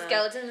 Ooh,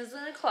 skeletons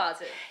in the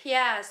closet.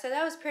 Yeah, so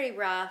that was pretty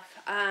rough.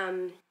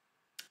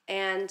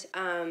 And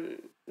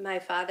my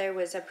father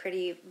was a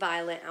pretty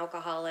violent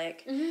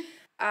alcoholic. Mm-hmm.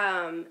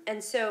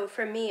 And so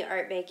for me,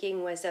 art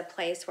making was a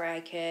place where I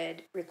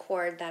could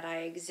record that I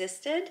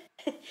existed,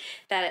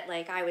 that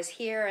like I was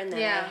here and that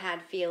I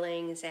had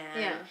feelings.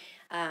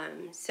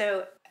 And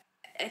so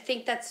I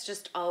think that's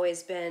just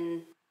always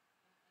been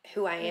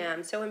who I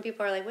am. So when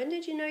people are like, when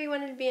did you know you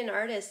wanted to be an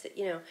artist?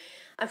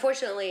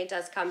 Unfortunately it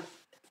does come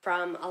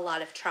from a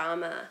lot of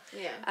trauma.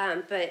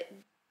 Yeah.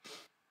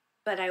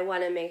 But I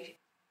want to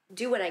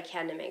do what I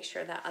can to make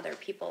sure that other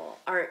people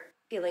aren't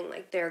feeling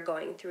like they're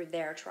going through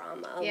their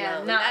trauma alone.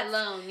 Yeah, not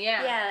alone.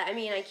 Yeah. Yeah, I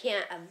mean, I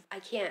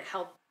can't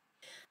help.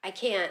 I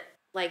can't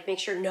like make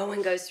sure no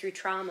one goes through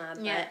trauma,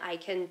 but I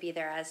can be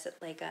there as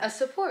like a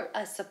support,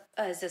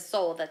 as a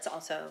soul that's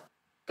also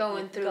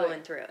going through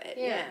it.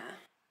 Yeah.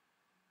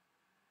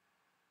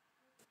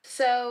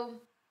 So,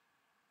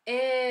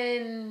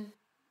 in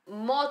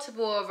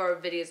multiple of our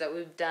videos that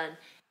we've done,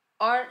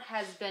 art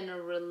has been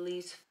a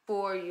release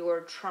for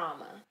your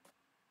trauma.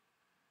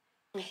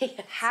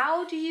 Yes.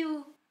 How do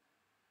you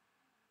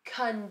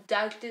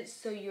conduct it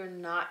so you're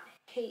not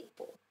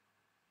hateful?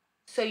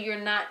 So you're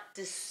not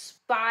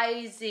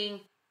despising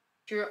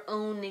your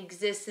own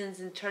existence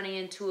and turning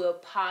into a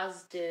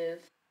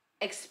positive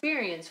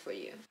experience for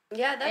you?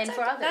 Yeah, that's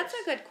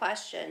a good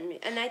question.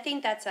 And I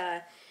think that's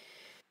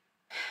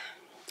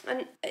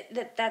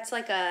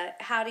like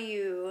how do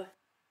you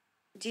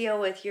deal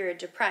with your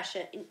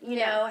depression? You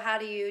know, how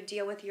do you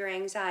deal with your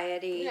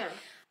anxiety? Yeah.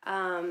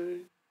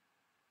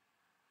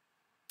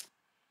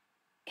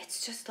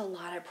 It's just a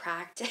lot of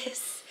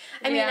practice.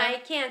 I mean,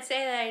 I can't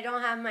say that I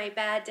don't have my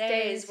bad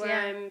days where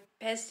I'm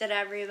pissed at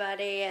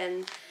everybody,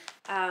 and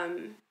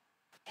I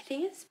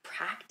think it's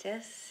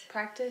practice.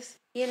 Practice?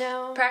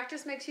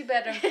 Practice makes you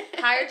better.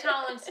 Higher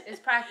tolerance is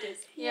practice.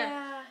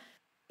 Yeah.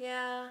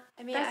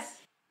 I mean,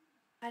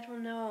 I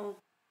don't know.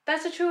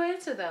 That's a true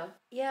answer, though.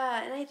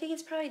 Yeah, and I think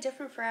it's probably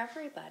different for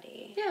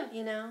everybody.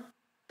 Yeah.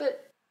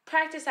 But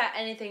practice at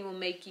anything will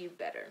make you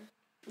better.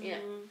 Yeah.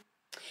 Mm-hmm.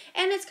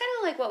 And it's kind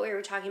of like what we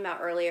were talking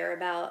about earlier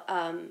about,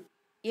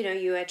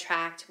 you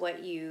attract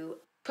what you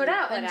put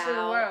out into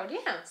the world.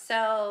 Yeah.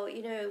 So,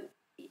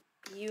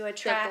 you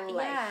attract,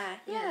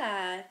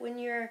 when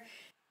you're,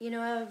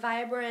 a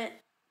vibrant,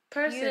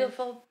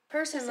 beautiful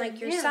person like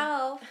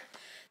yourself,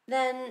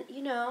 then,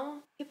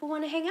 people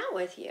want to hang out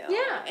with you.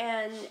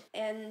 Yeah.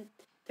 And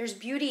there's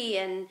beauty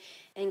and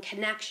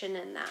connection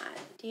in that,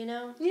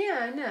 Yeah,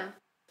 I know.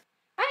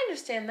 I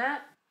understand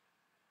that.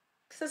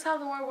 Because that's how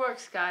the world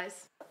works,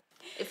 guys.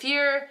 If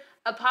you're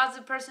a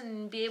positive person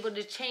and be able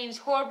to change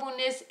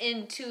horribleness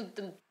into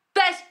the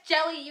best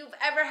jelly you've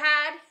ever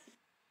had,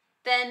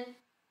 then,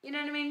 you know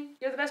what I mean?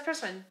 You're the best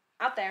person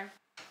out there.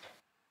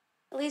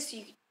 At least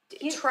you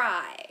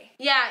try.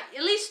 Yeah,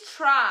 at least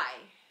try.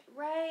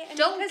 Right?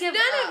 Don't give up.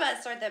 None of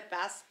us are the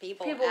best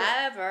people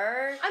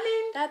ever. I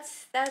mean,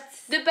 that's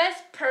the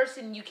best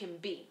person you can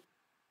be.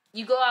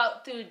 You go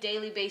out through a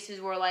daily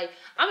basis where, like,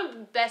 I'm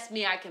the best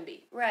me I can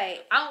be. Right.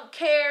 I don't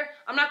care.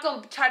 I'm not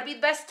going to try to be the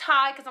best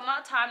Ty because I'm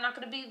not Ty. I'm not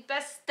going to be the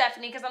best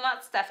Stephanie because I'm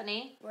not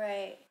Stephanie.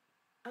 Right.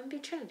 I'm going to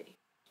be Trinity.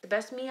 The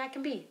best me I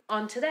can be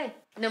on today.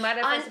 No matter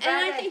if it's a bad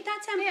day. And I think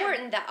that's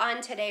important, the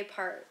on today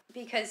part,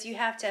 because you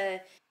have to,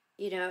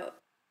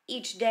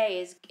 each day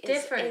is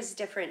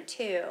different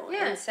too.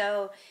 Yeah. And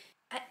so,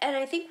 and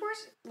I think we're,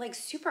 like,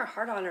 super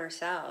hard on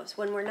ourselves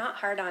when we're not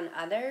hard on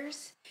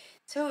others.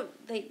 So,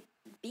 like,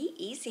 be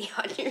easy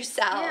on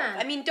yourself. Yeah.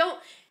 I mean, don't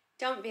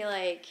be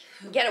like,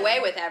 get away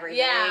with everything.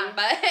 Yeah.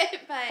 But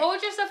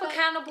hold yourself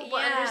accountable,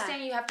 but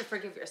understand you have to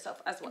forgive yourself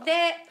as well.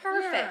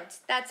 Perfect. Yeah.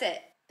 That's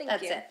it.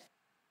 That's it.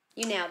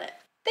 You nailed it.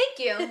 Thank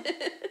you.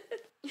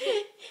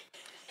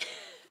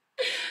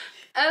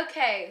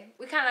 Okay,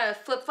 we kind of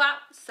flip-flop,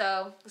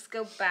 so let's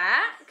go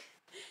back.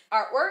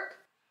 Artwork.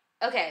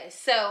 Okay,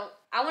 so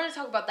I want to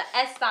talk about the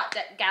S.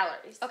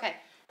 Galleries. Okay.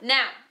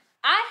 Now,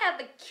 I have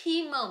a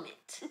key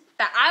moment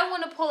that I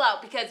want to pull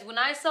out because when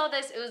I saw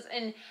this, it was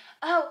in,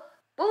 what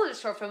was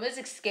the short film? It's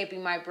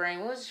escaping my brain.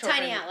 What was the short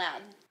film? Tiny Out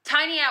Loud.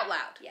 Tiny Out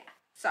Loud. Yeah.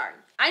 Sorry.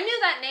 I knew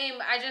that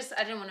name. I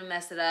didn't want to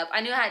mess it up.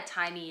 I knew it had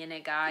Tiny in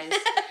it, guys.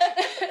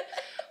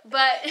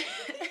 But,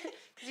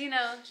 you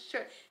know,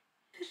 short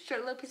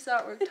little piece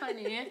of artwork,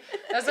 Tiny. Yeah?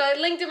 That's what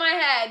it linked in my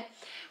head.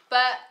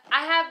 But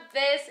I have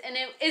this, and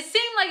it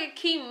seemed like a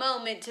key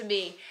moment to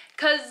me.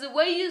 Because the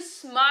way you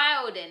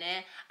smiled in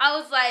it, I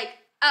was like,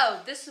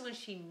 oh, this is when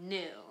she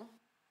knew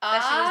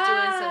that she was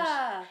doing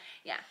some...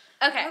 Yeah.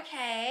 Okay.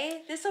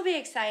 Okay. This will be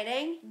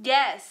exciting.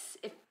 Yes.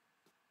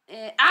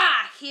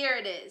 Here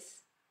it is.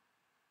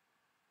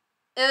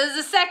 It was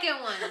the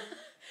second one.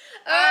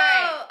 Oh, All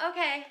right.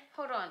 okay.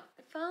 Hold on.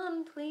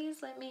 Phone,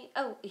 please let me...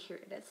 Oh, here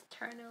it is.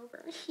 Turn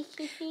over.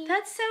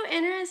 That's so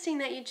interesting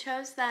that you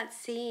chose that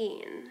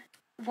scene.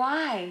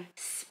 Why?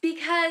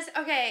 Because,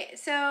 okay,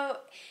 so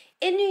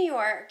in New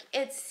York,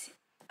 it's...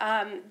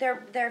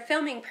 their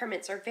filming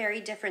permits are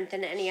very different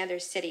than any other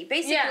city.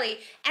 Basically,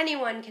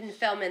 anyone can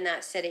film in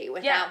that city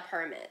without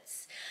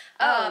permits.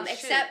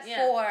 Except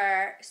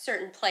for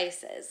certain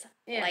places,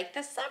 like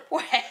the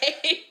subway.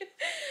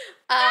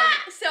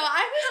 So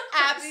I was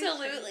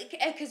absolutely,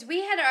 because we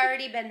had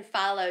already been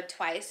followed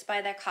twice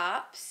by the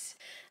cops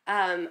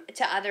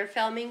to other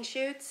filming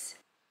shoots.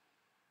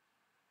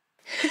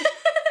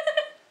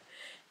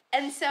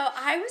 And so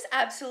I was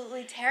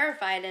absolutely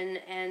terrified,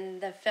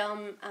 and the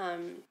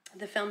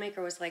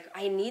filmmaker was like,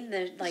 "I need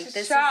this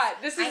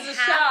shot. This is I a have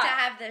shot. to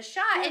have this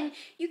shot, and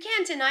you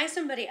can't deny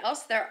somebody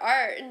else their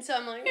art." And so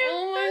I'm like,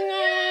 "Oh my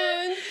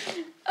god,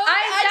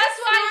 I just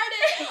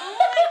farted. Oh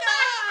my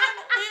god,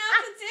 I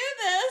have to do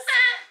this."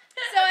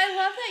 So I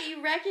love that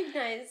you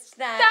recognized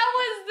that. That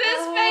was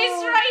this face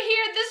right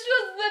here. This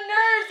was the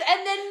nerves,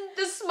 and then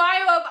the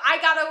smile of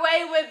I got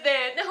away with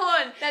it.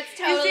 Hold on. That's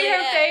totally You see her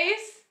it.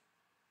 face?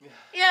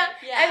 Yeah.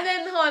 And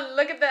then hold on,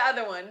 look at the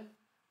other one.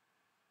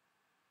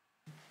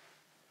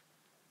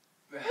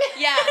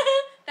 Yeah.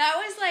 That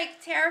was like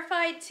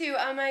terrified to,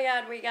 oh my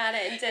god, we got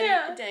it, and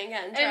didn't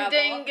get in trouble. And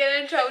didn't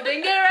get in trouble.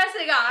 Didn't get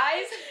arrested,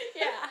 guys.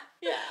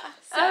 Yeah.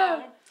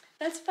 So,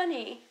 that's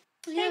funny.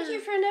 Thank you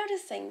for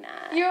noticing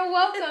that. You're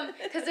welcome.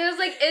 Because it was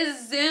like, it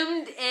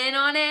zoomed in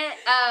on it.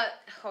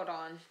 Hold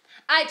on.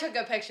 I took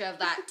a picture of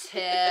that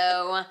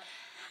too.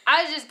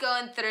 I was just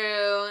going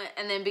through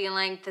and then being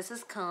like, this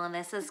is cool,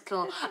 this is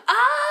cool.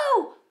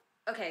 Oh!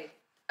 Okay.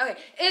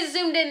 It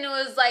zoomed in, it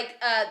was like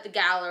the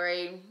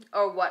gallery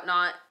or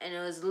whatnot, and it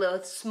was a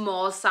little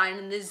small sign,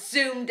 and then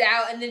zoomed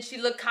out, and then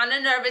she looked kind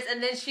of nervous,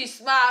 and then she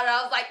smiled, and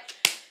I was like,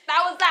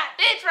 that was that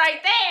bitch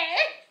right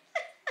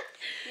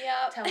there!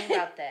 Yep. Tell me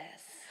about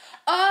this.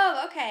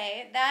 Oh,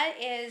 okay. That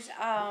is,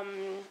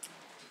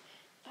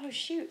 oh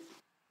shoot.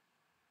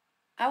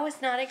 I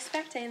was not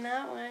expecting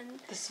that one.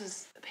 This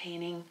was a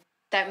painting.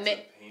 Painting?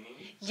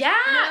 Yeah!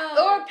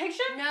 No. Or a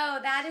picture? No,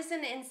 that is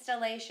an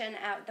installation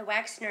at the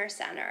Wexner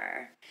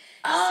Center.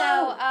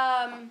 Oh!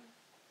 So,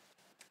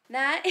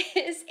 that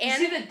is You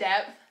see the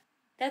depth?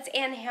 That's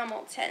Ann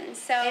Hamilton.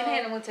 So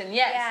Ann Hamilton,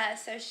 yes. Yeah,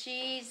 so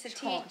she's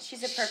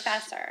she's a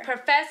professor.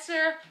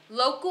 Professor,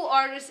 local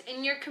artist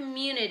in your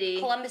community.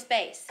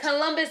 Columbus-based.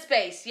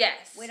 Columbus-based,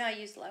 yes. We don't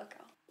use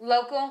local.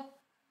 Local?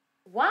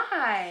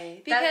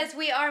 Why? Because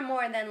we are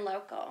more than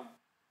local.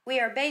 We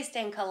are based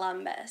in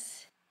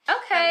Columbus.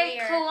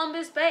 Okay,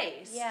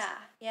 Columbus-based.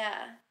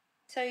 Yeah.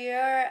 So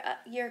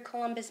you're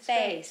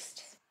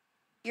Columbus-based.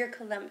 You're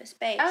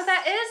Columbus-based. Oh,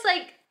 that is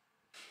like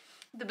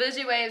the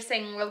bougie way of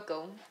saying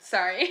local.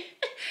 Sorry.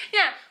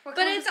 Yeah, we're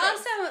but it's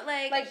Columbus-based. also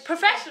like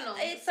professional.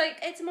 It's like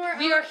it's more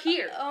we are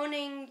here.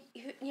 Owning,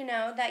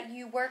 that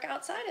you work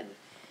outside of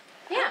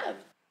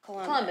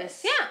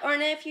Columbus. Yeah. Or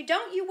if you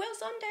don't, you will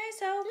someday.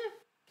 So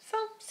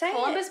say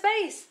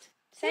Columbus-based.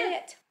 Say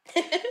it.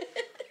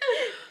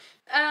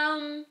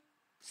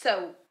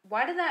 So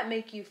why did that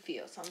make you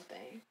feel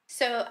something?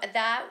 So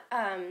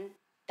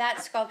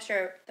that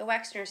sculpture, the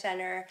Wexner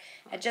Center,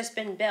 had just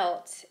been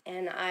built,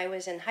 and I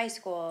was in high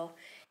school,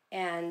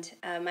 and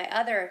my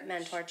other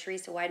mentor,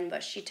 Teresa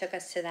Weidenbush, she took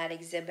us to that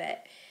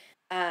exhibit,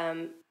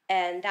 and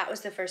that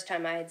was the first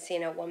time I had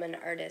seen a woman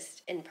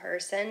artist in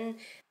person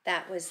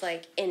that was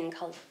like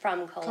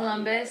from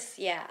Columbus.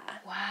 Yeah.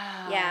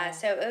 Wow. Yeah,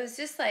 so it was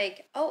just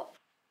like,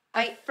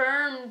 I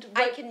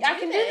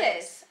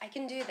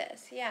can do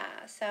this. Yeah.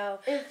 So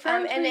it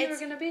affirmed and who you were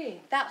gonna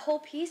be. That whole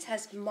piece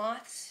has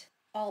moths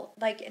all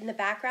like in the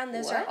background.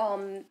 Those are all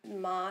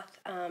moth.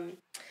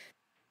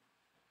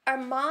 Are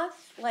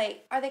moth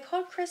are they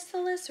called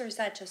chrysalis, or is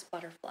that just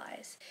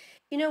butterflies?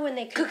 You know when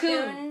they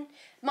cocoon.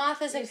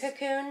 Moth is a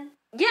cocoon.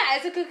 Yeah,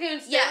 it's a cocoon.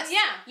 Still. Yes.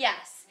 Yeah.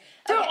 Yes.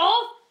 They're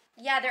all.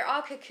 Yeah, they're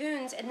all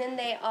cocoons, and then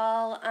they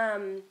all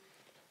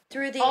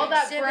through the all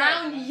exhibit.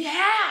 That brown.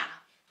 Yeah.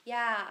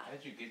 Yeah. How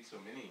did you get so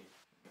many?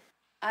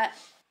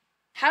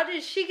 How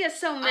did she get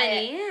so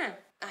many?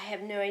 I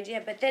have no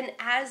idea. But then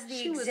as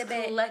the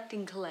exhibit was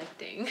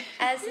collecting.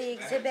 As the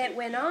exhibit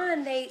went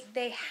on, they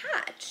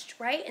hatched,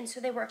 right? And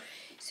so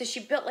she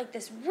built like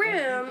this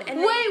room and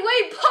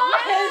wait,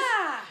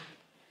 pause.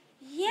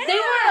 Yeah. They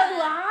were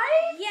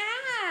alive?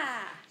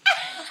 Yeah.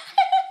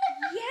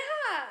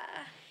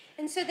 Yeah.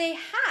 And so they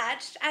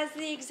hatched as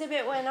the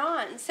exhibit went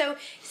on.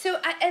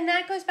 And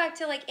that goes back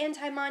to like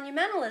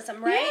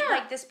anti-monumentalism, right? Yeah.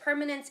 Like this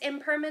permanence,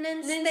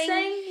 impermanence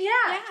thing. Yeah.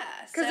 Yeah.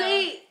 Because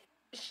they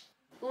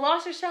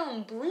lost their shell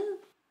and blew.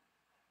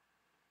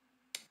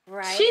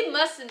 Right. She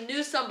must have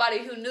knew somebody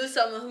who knew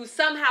someone who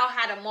somehow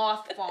had a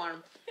moth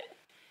farm.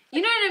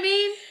 You know what I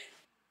mean?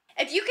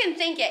 If you can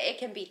think it, it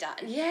can be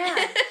done.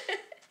 Yeah.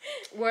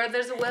 Where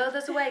there's a will,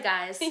 there's a way,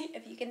 guys.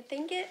 If you can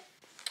think it,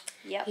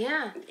 yep.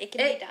 Yeah. It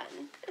can be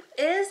done.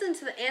 It is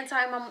into the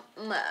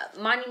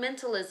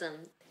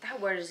anti-monumentalism.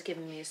 That word is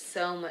giving me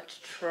so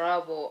much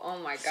trouble. Oh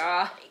my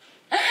God.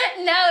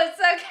 No, it's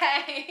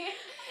okay.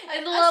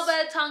 It's a little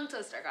bit of tongue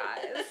twister,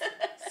 guys.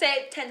 Say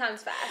it 10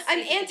 times fast. I'm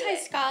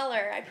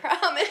anti-scholar, I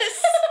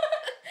promise.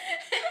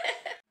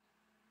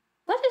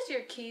 What is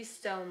your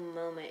keystone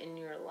moment in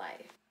your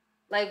life?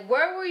 Like,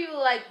 where were you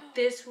like,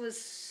 this was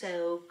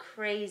so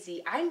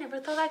crazy. I never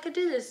thought I could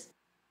do this.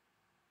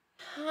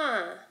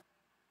 Huh.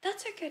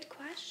 That's a good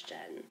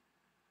question.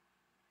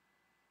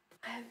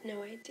 I have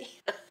no idea.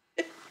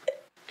 I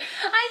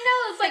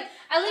know, it's like,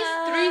 at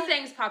least 3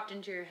 things popped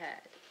into your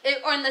head.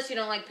 Or unless you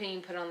don't like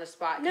being put on the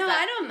spot. No,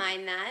 I don't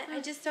mind that. I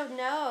just don't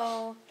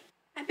know.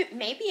 I mean,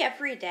 maybe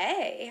every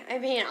day. I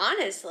mean,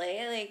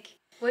 honestly, like...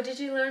 What did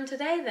you learn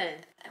today,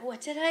 then?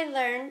 What did I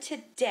learn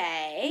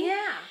today?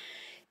 Yeah.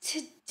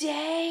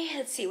 Today,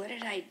 let's see, what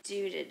did I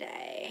do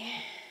today?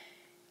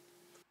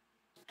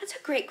 That's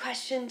a great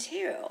question,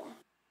 too.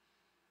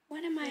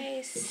 What am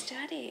I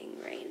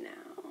studying right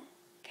now?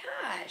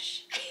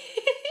 Gosh.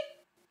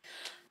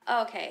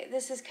 Okay,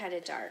 this is kind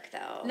of dark,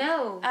 though.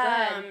 No, go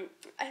ahead.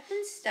 I've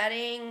been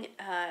studying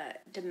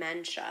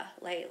dementia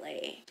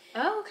lately.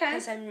 Oh, okay.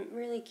 Because I'm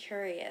really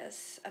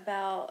curious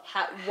about...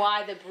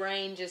 why the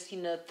brain just,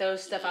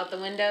 throws stuff out the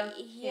window?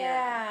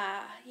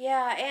 Yeah.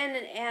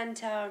 And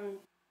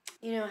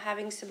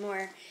having some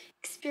more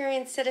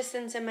experienced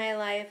citizens in my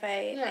life,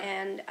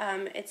 and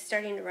it's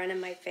starting to run in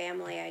my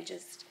family. I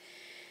just...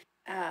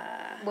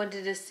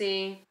 wanted to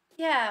see...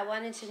 Yeah, I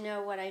wanted to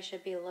know what I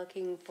should be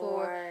looking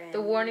for.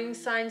 The warning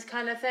signs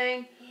kind of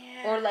thing?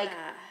 Yeah. Or like,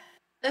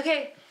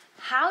 okay,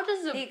 how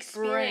does the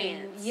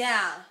brain...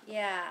 Yeah.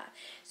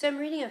 So I'm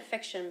reading a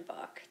fiction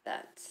book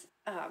that's,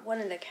 one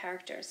of the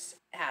characters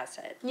has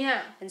it.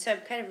 Yeah. And so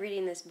I'm kind of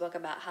reading this book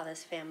about how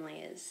this family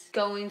is...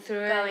 Going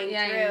through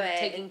it.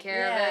 Taking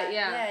care of it,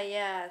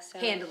 Yeah. So,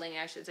 handling,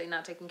 I should say,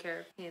 not taking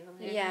care of,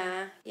 handling.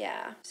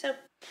 Yeah. So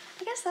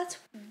I guess that's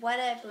what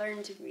I've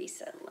learned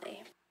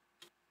recently.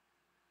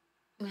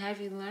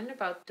 Have you learned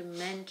about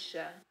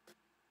dementia?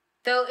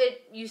 Though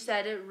you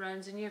said it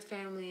runs in your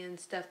family and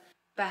stuff,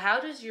 but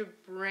how does your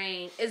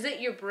brain, is it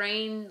your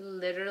brain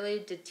literally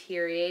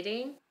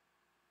deteriorating?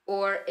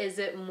 Or is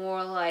it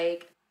more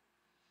like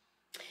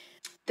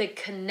the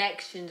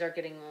connections are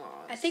getting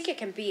lost? I think it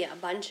can be a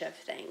bunch of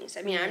things.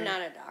 I mean, I'm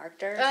not a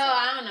doctor. Oh,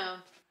 I don't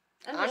know.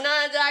 I'm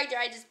not a doctor.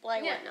 I just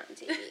play one on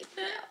TV.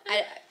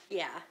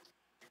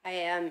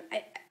 I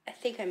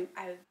think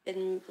I've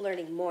been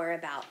learning more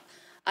about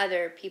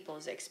other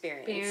people's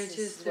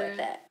experiences with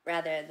it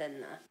rather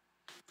than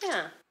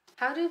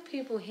How do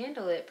people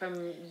handle it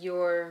from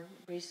your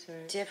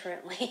research?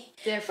 Differently.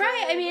 Differently?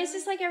 Right. I mean, it's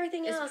just like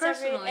everything else. It's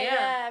personal,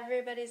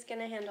 everybody's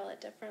going to handle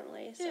it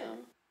differently. So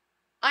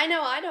I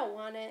know I don't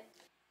want it.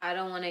 I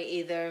don't want it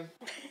either.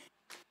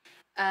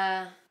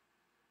 But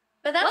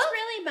that's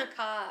really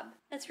macabre.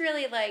 That's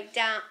really like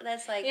down.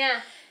 That's like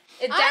I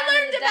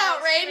learned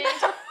about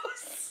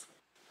rainbows.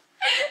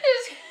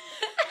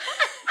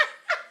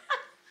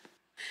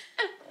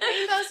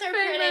 Rainbows are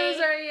pretty. Rainbows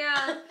are,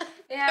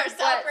 They're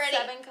so pretty.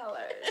 7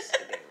 colors.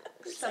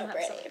 So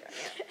pretty.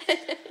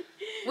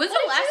 When's the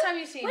last time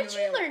you seen What'd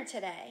you learn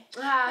today?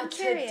 I'm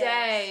curious.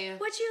 Today.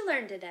 What'd you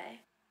learn today?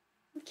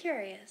 I'm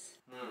curious.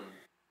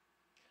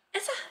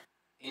 It's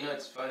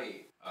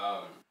funny.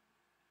 I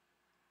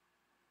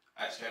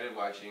started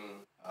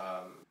watching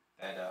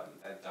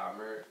that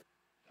Dahmer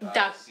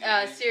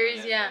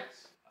series,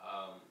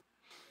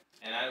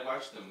 and I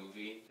watched the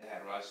movie that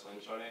had Ross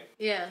Lynch on it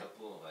a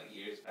couple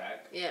years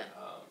back.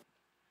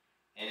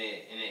 And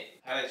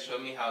it kind of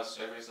showed me how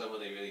surface level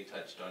they really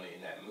touched on it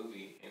in that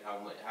movie, and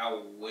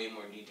how way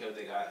more detailed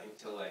they got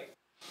into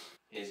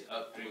his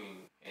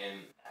upbringing,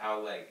 and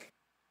how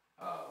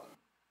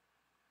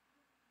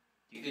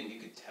you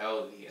could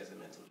tell that he has a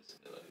mental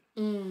disability,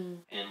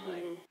 and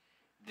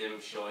them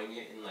showing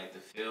it in the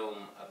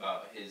film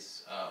about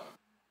his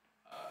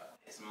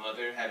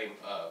mother having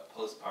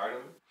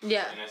postpartum, and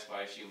that's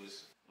why she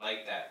was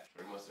like that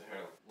for most of her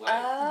life.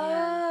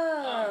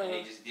 And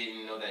they just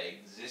didn't know that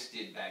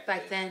existed back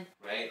then.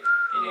 Right?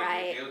 And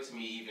it revealed to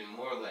me even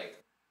more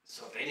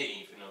so if they didn't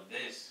even know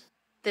this,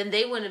 then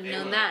they wouldn't have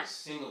known that. A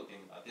single thing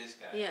about this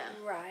guy. Yeah.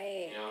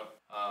 Right.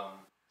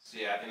 So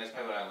I think that's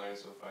probably what I learned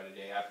so far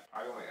today. I've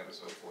probably on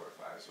episode 4 or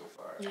 5 so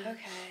far.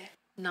 Okay.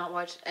 Not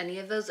watched any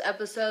of those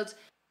episodes,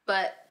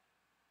 but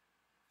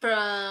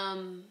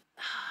from...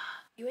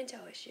 You went to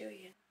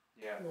OSU,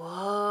 Yeah.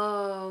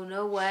 Whoa,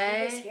 no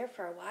way. He was here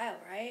for a while,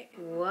 right?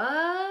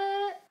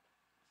 What?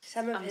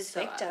 Some of his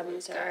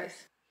victims are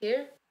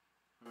here.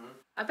 Mm-hmm.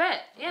 I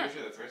bet. Yeah. I'm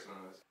pretty sure the first one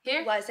was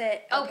here. Was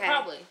it? Oh,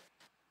 probably.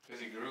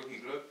 Because he grew up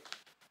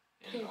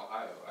in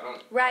Ohio.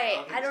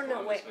 I don't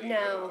know what.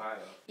 No.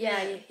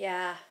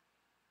 Yeah.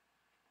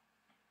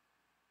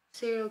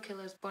 Serial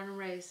killers, born and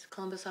raised,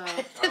 Columbus,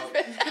 Ohio.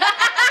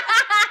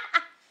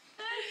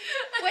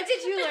 What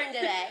did you learn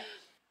today?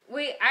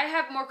 Wait, I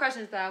have more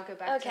questions, but I'll get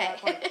back to that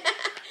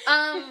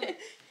point.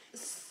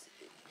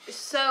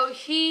 So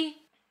he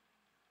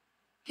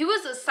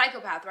was a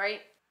psychopath,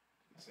 right?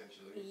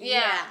 Essentially.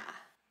 Yeah.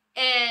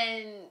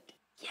 And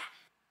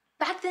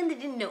back then they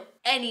didn't know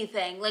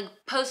anything. Like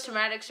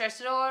post-traumatic stress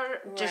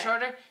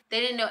disorder, they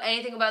didn't know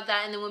anything about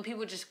that. And then when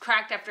people just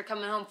cracked after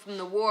coming home from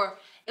the war,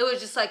 it was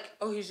just like,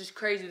 oh, he's just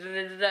crazy.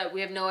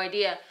 We have no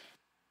idea.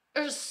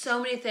 There's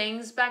so many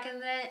things back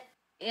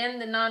in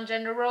the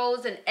non-gender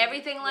roles and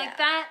everything like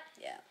that.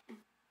 Yeah.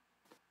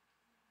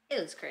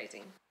 It was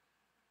crazy.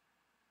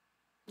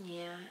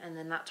 Yeah, and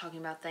then not talking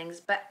about things.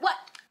 But what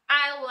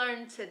I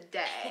learned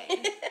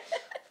today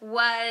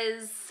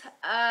was,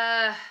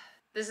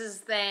 this is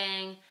the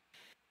thing.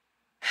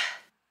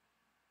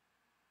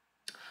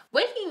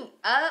 Waking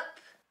up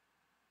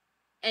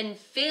and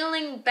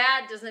feeling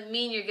bad doesn't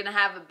mean you're going to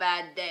have a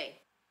bad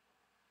day.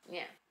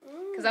 Yeah.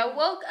 Because I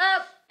woke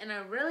up and I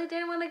really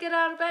didn't want to get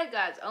out of bed,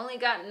 guys. Only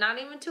got not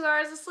even 2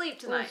 hours of sleep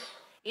tonight. Oof.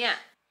 Yeah.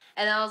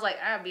 And then I was like,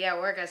 I'll be at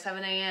work at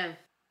 7 a.m.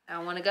 I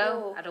don't want to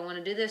go. Ooh. I don't want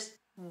to do this.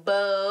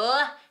 Boo.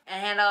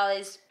 And handle all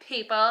these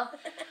people.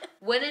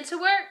 Went into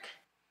work.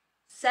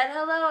 Said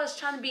hello. I was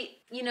trying to be,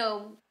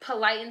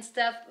 polite and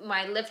stuff.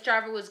 My Lyft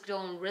driver was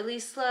going really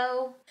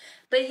slow.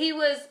 But he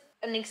was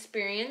an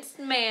experienced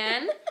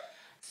man.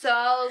 So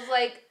I was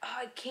like, oh,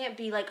 I can't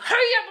be like,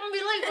 hurry up, I'm going to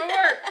be late for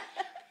work.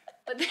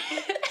 But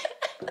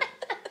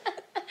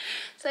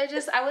so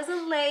I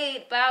wasn't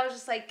late, but I was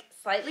just like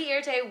slightly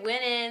irritated.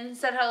 Went in,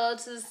 said hello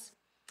to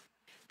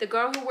the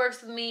girl who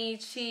works with me.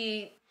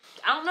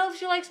 I don't know if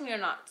she likes me or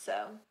not,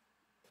 so.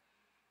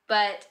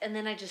 And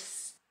then I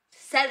just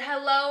said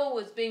hello,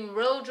 was being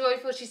real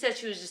joyful. She said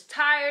she was just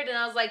tired, and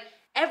I was like,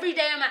 every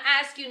day I'm going to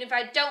ask you, and if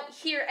I don't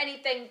hear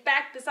anything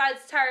back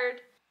besides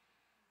tired,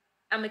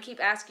 I'm going to keep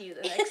asking you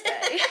the next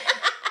day.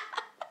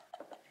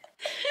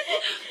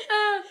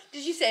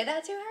 Did you say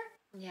that to her?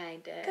 Yeah, I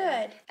did.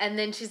 Good. And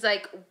then she's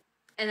like,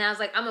 and I was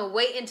like, I'm going to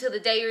wait until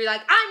the day you're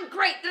like, I'm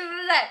great.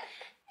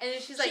 And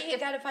then she's like, you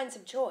got to find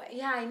some joy.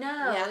 Yeah, I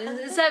know.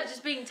 Yeah. Instead of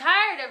just being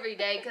tired every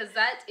day, because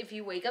if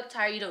you wake up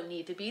tired, you don't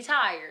need to be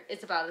tired.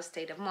 It's about a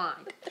state of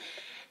mind.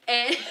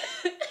 And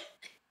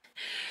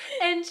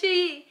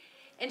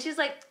she's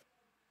like,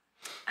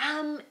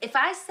 if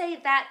I say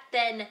that,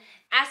 then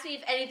ask me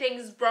if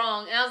anything's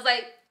wrong. And I was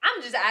like,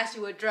 I'm just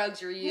asking you what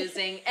drugs you're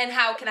using and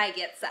how can I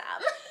get some.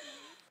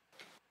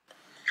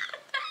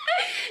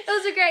 It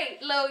was a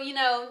great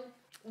little,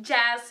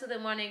 jazz to the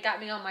morning, got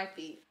me on my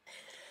feet.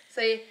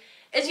 So here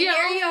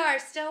you are,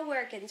 still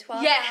working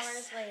 12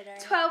 hours later.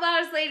 12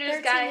 hours later,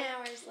 13 guys.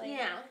 hours later.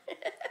 Yeah.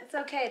 It's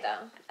okay,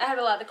 though. I had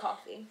a lot of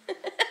coffee.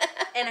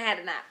 And I had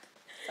a nap.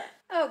 So.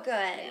 Oh, good.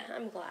 Yeah.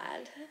 I'm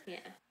glad. Yeah.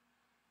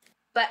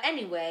 But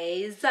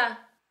anyways,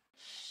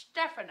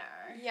 Stefano.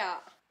 Yeah.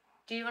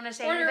 Do you want to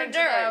say anything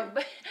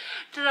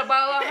to the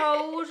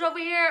Bohos over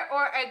here,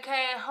 or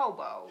aka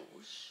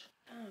hobos?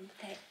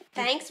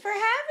 Thanks for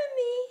having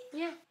me.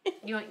 Yeah.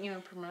 You want to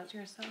promote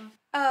yourself?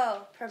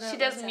 Oh, promote She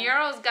does myself.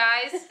 murals,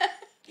 guys.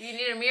 You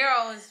need a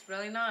mural. It's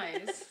really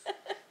nice.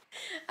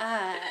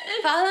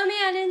 Follow me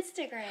on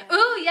Instagram.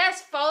 Ooh,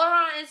 yes. Follow her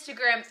on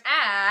Instagram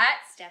at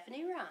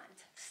Stephanie Rond.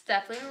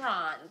 Stephanie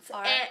Rond.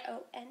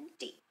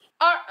 R-O-N-D.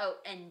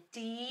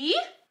 R-O-N-D.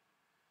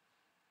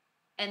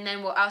 And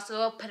then we'll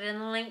also put it in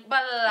the link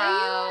below.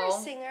 Are you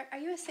a singer? Are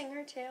you a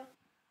singer too?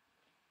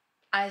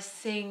 I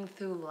sing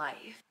through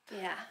life.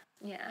 Yeah.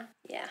 Yeah.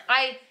 Yeah.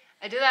 I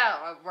do that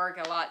at work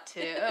a lot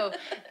too.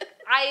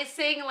 I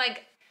sing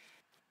like.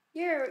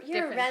 You're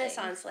a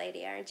Renaissance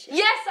lady, aren't you?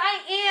 Yes, I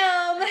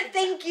am.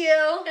 Thank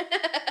you.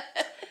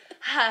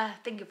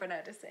 Thank you for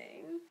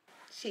noticing.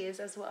 She is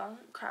as well.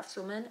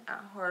 Craftswoman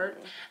at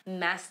heart.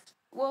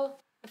 Well,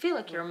 I feel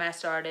like you're a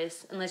master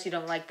artist, unless you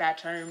don't like that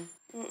term.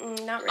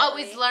 Not really.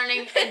 Always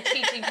learning and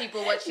teaching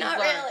people what she's learned.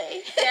 Not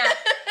really. Yeah.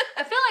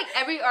 I feel like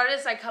every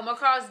artist I come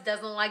across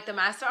doesn't like the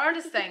master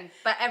artist thing,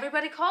 but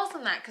everybody calls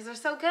them that because they're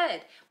so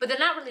good. But they're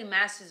not really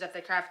masters of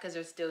their craft because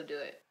they still do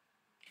it.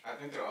 I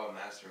think they're all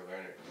master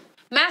learners.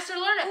 Master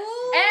learner.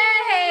 Ooh,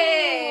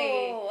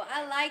 Hey!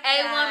 I like A1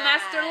 that.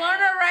 master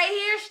learner right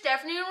here,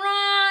 Stephanie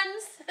Ron.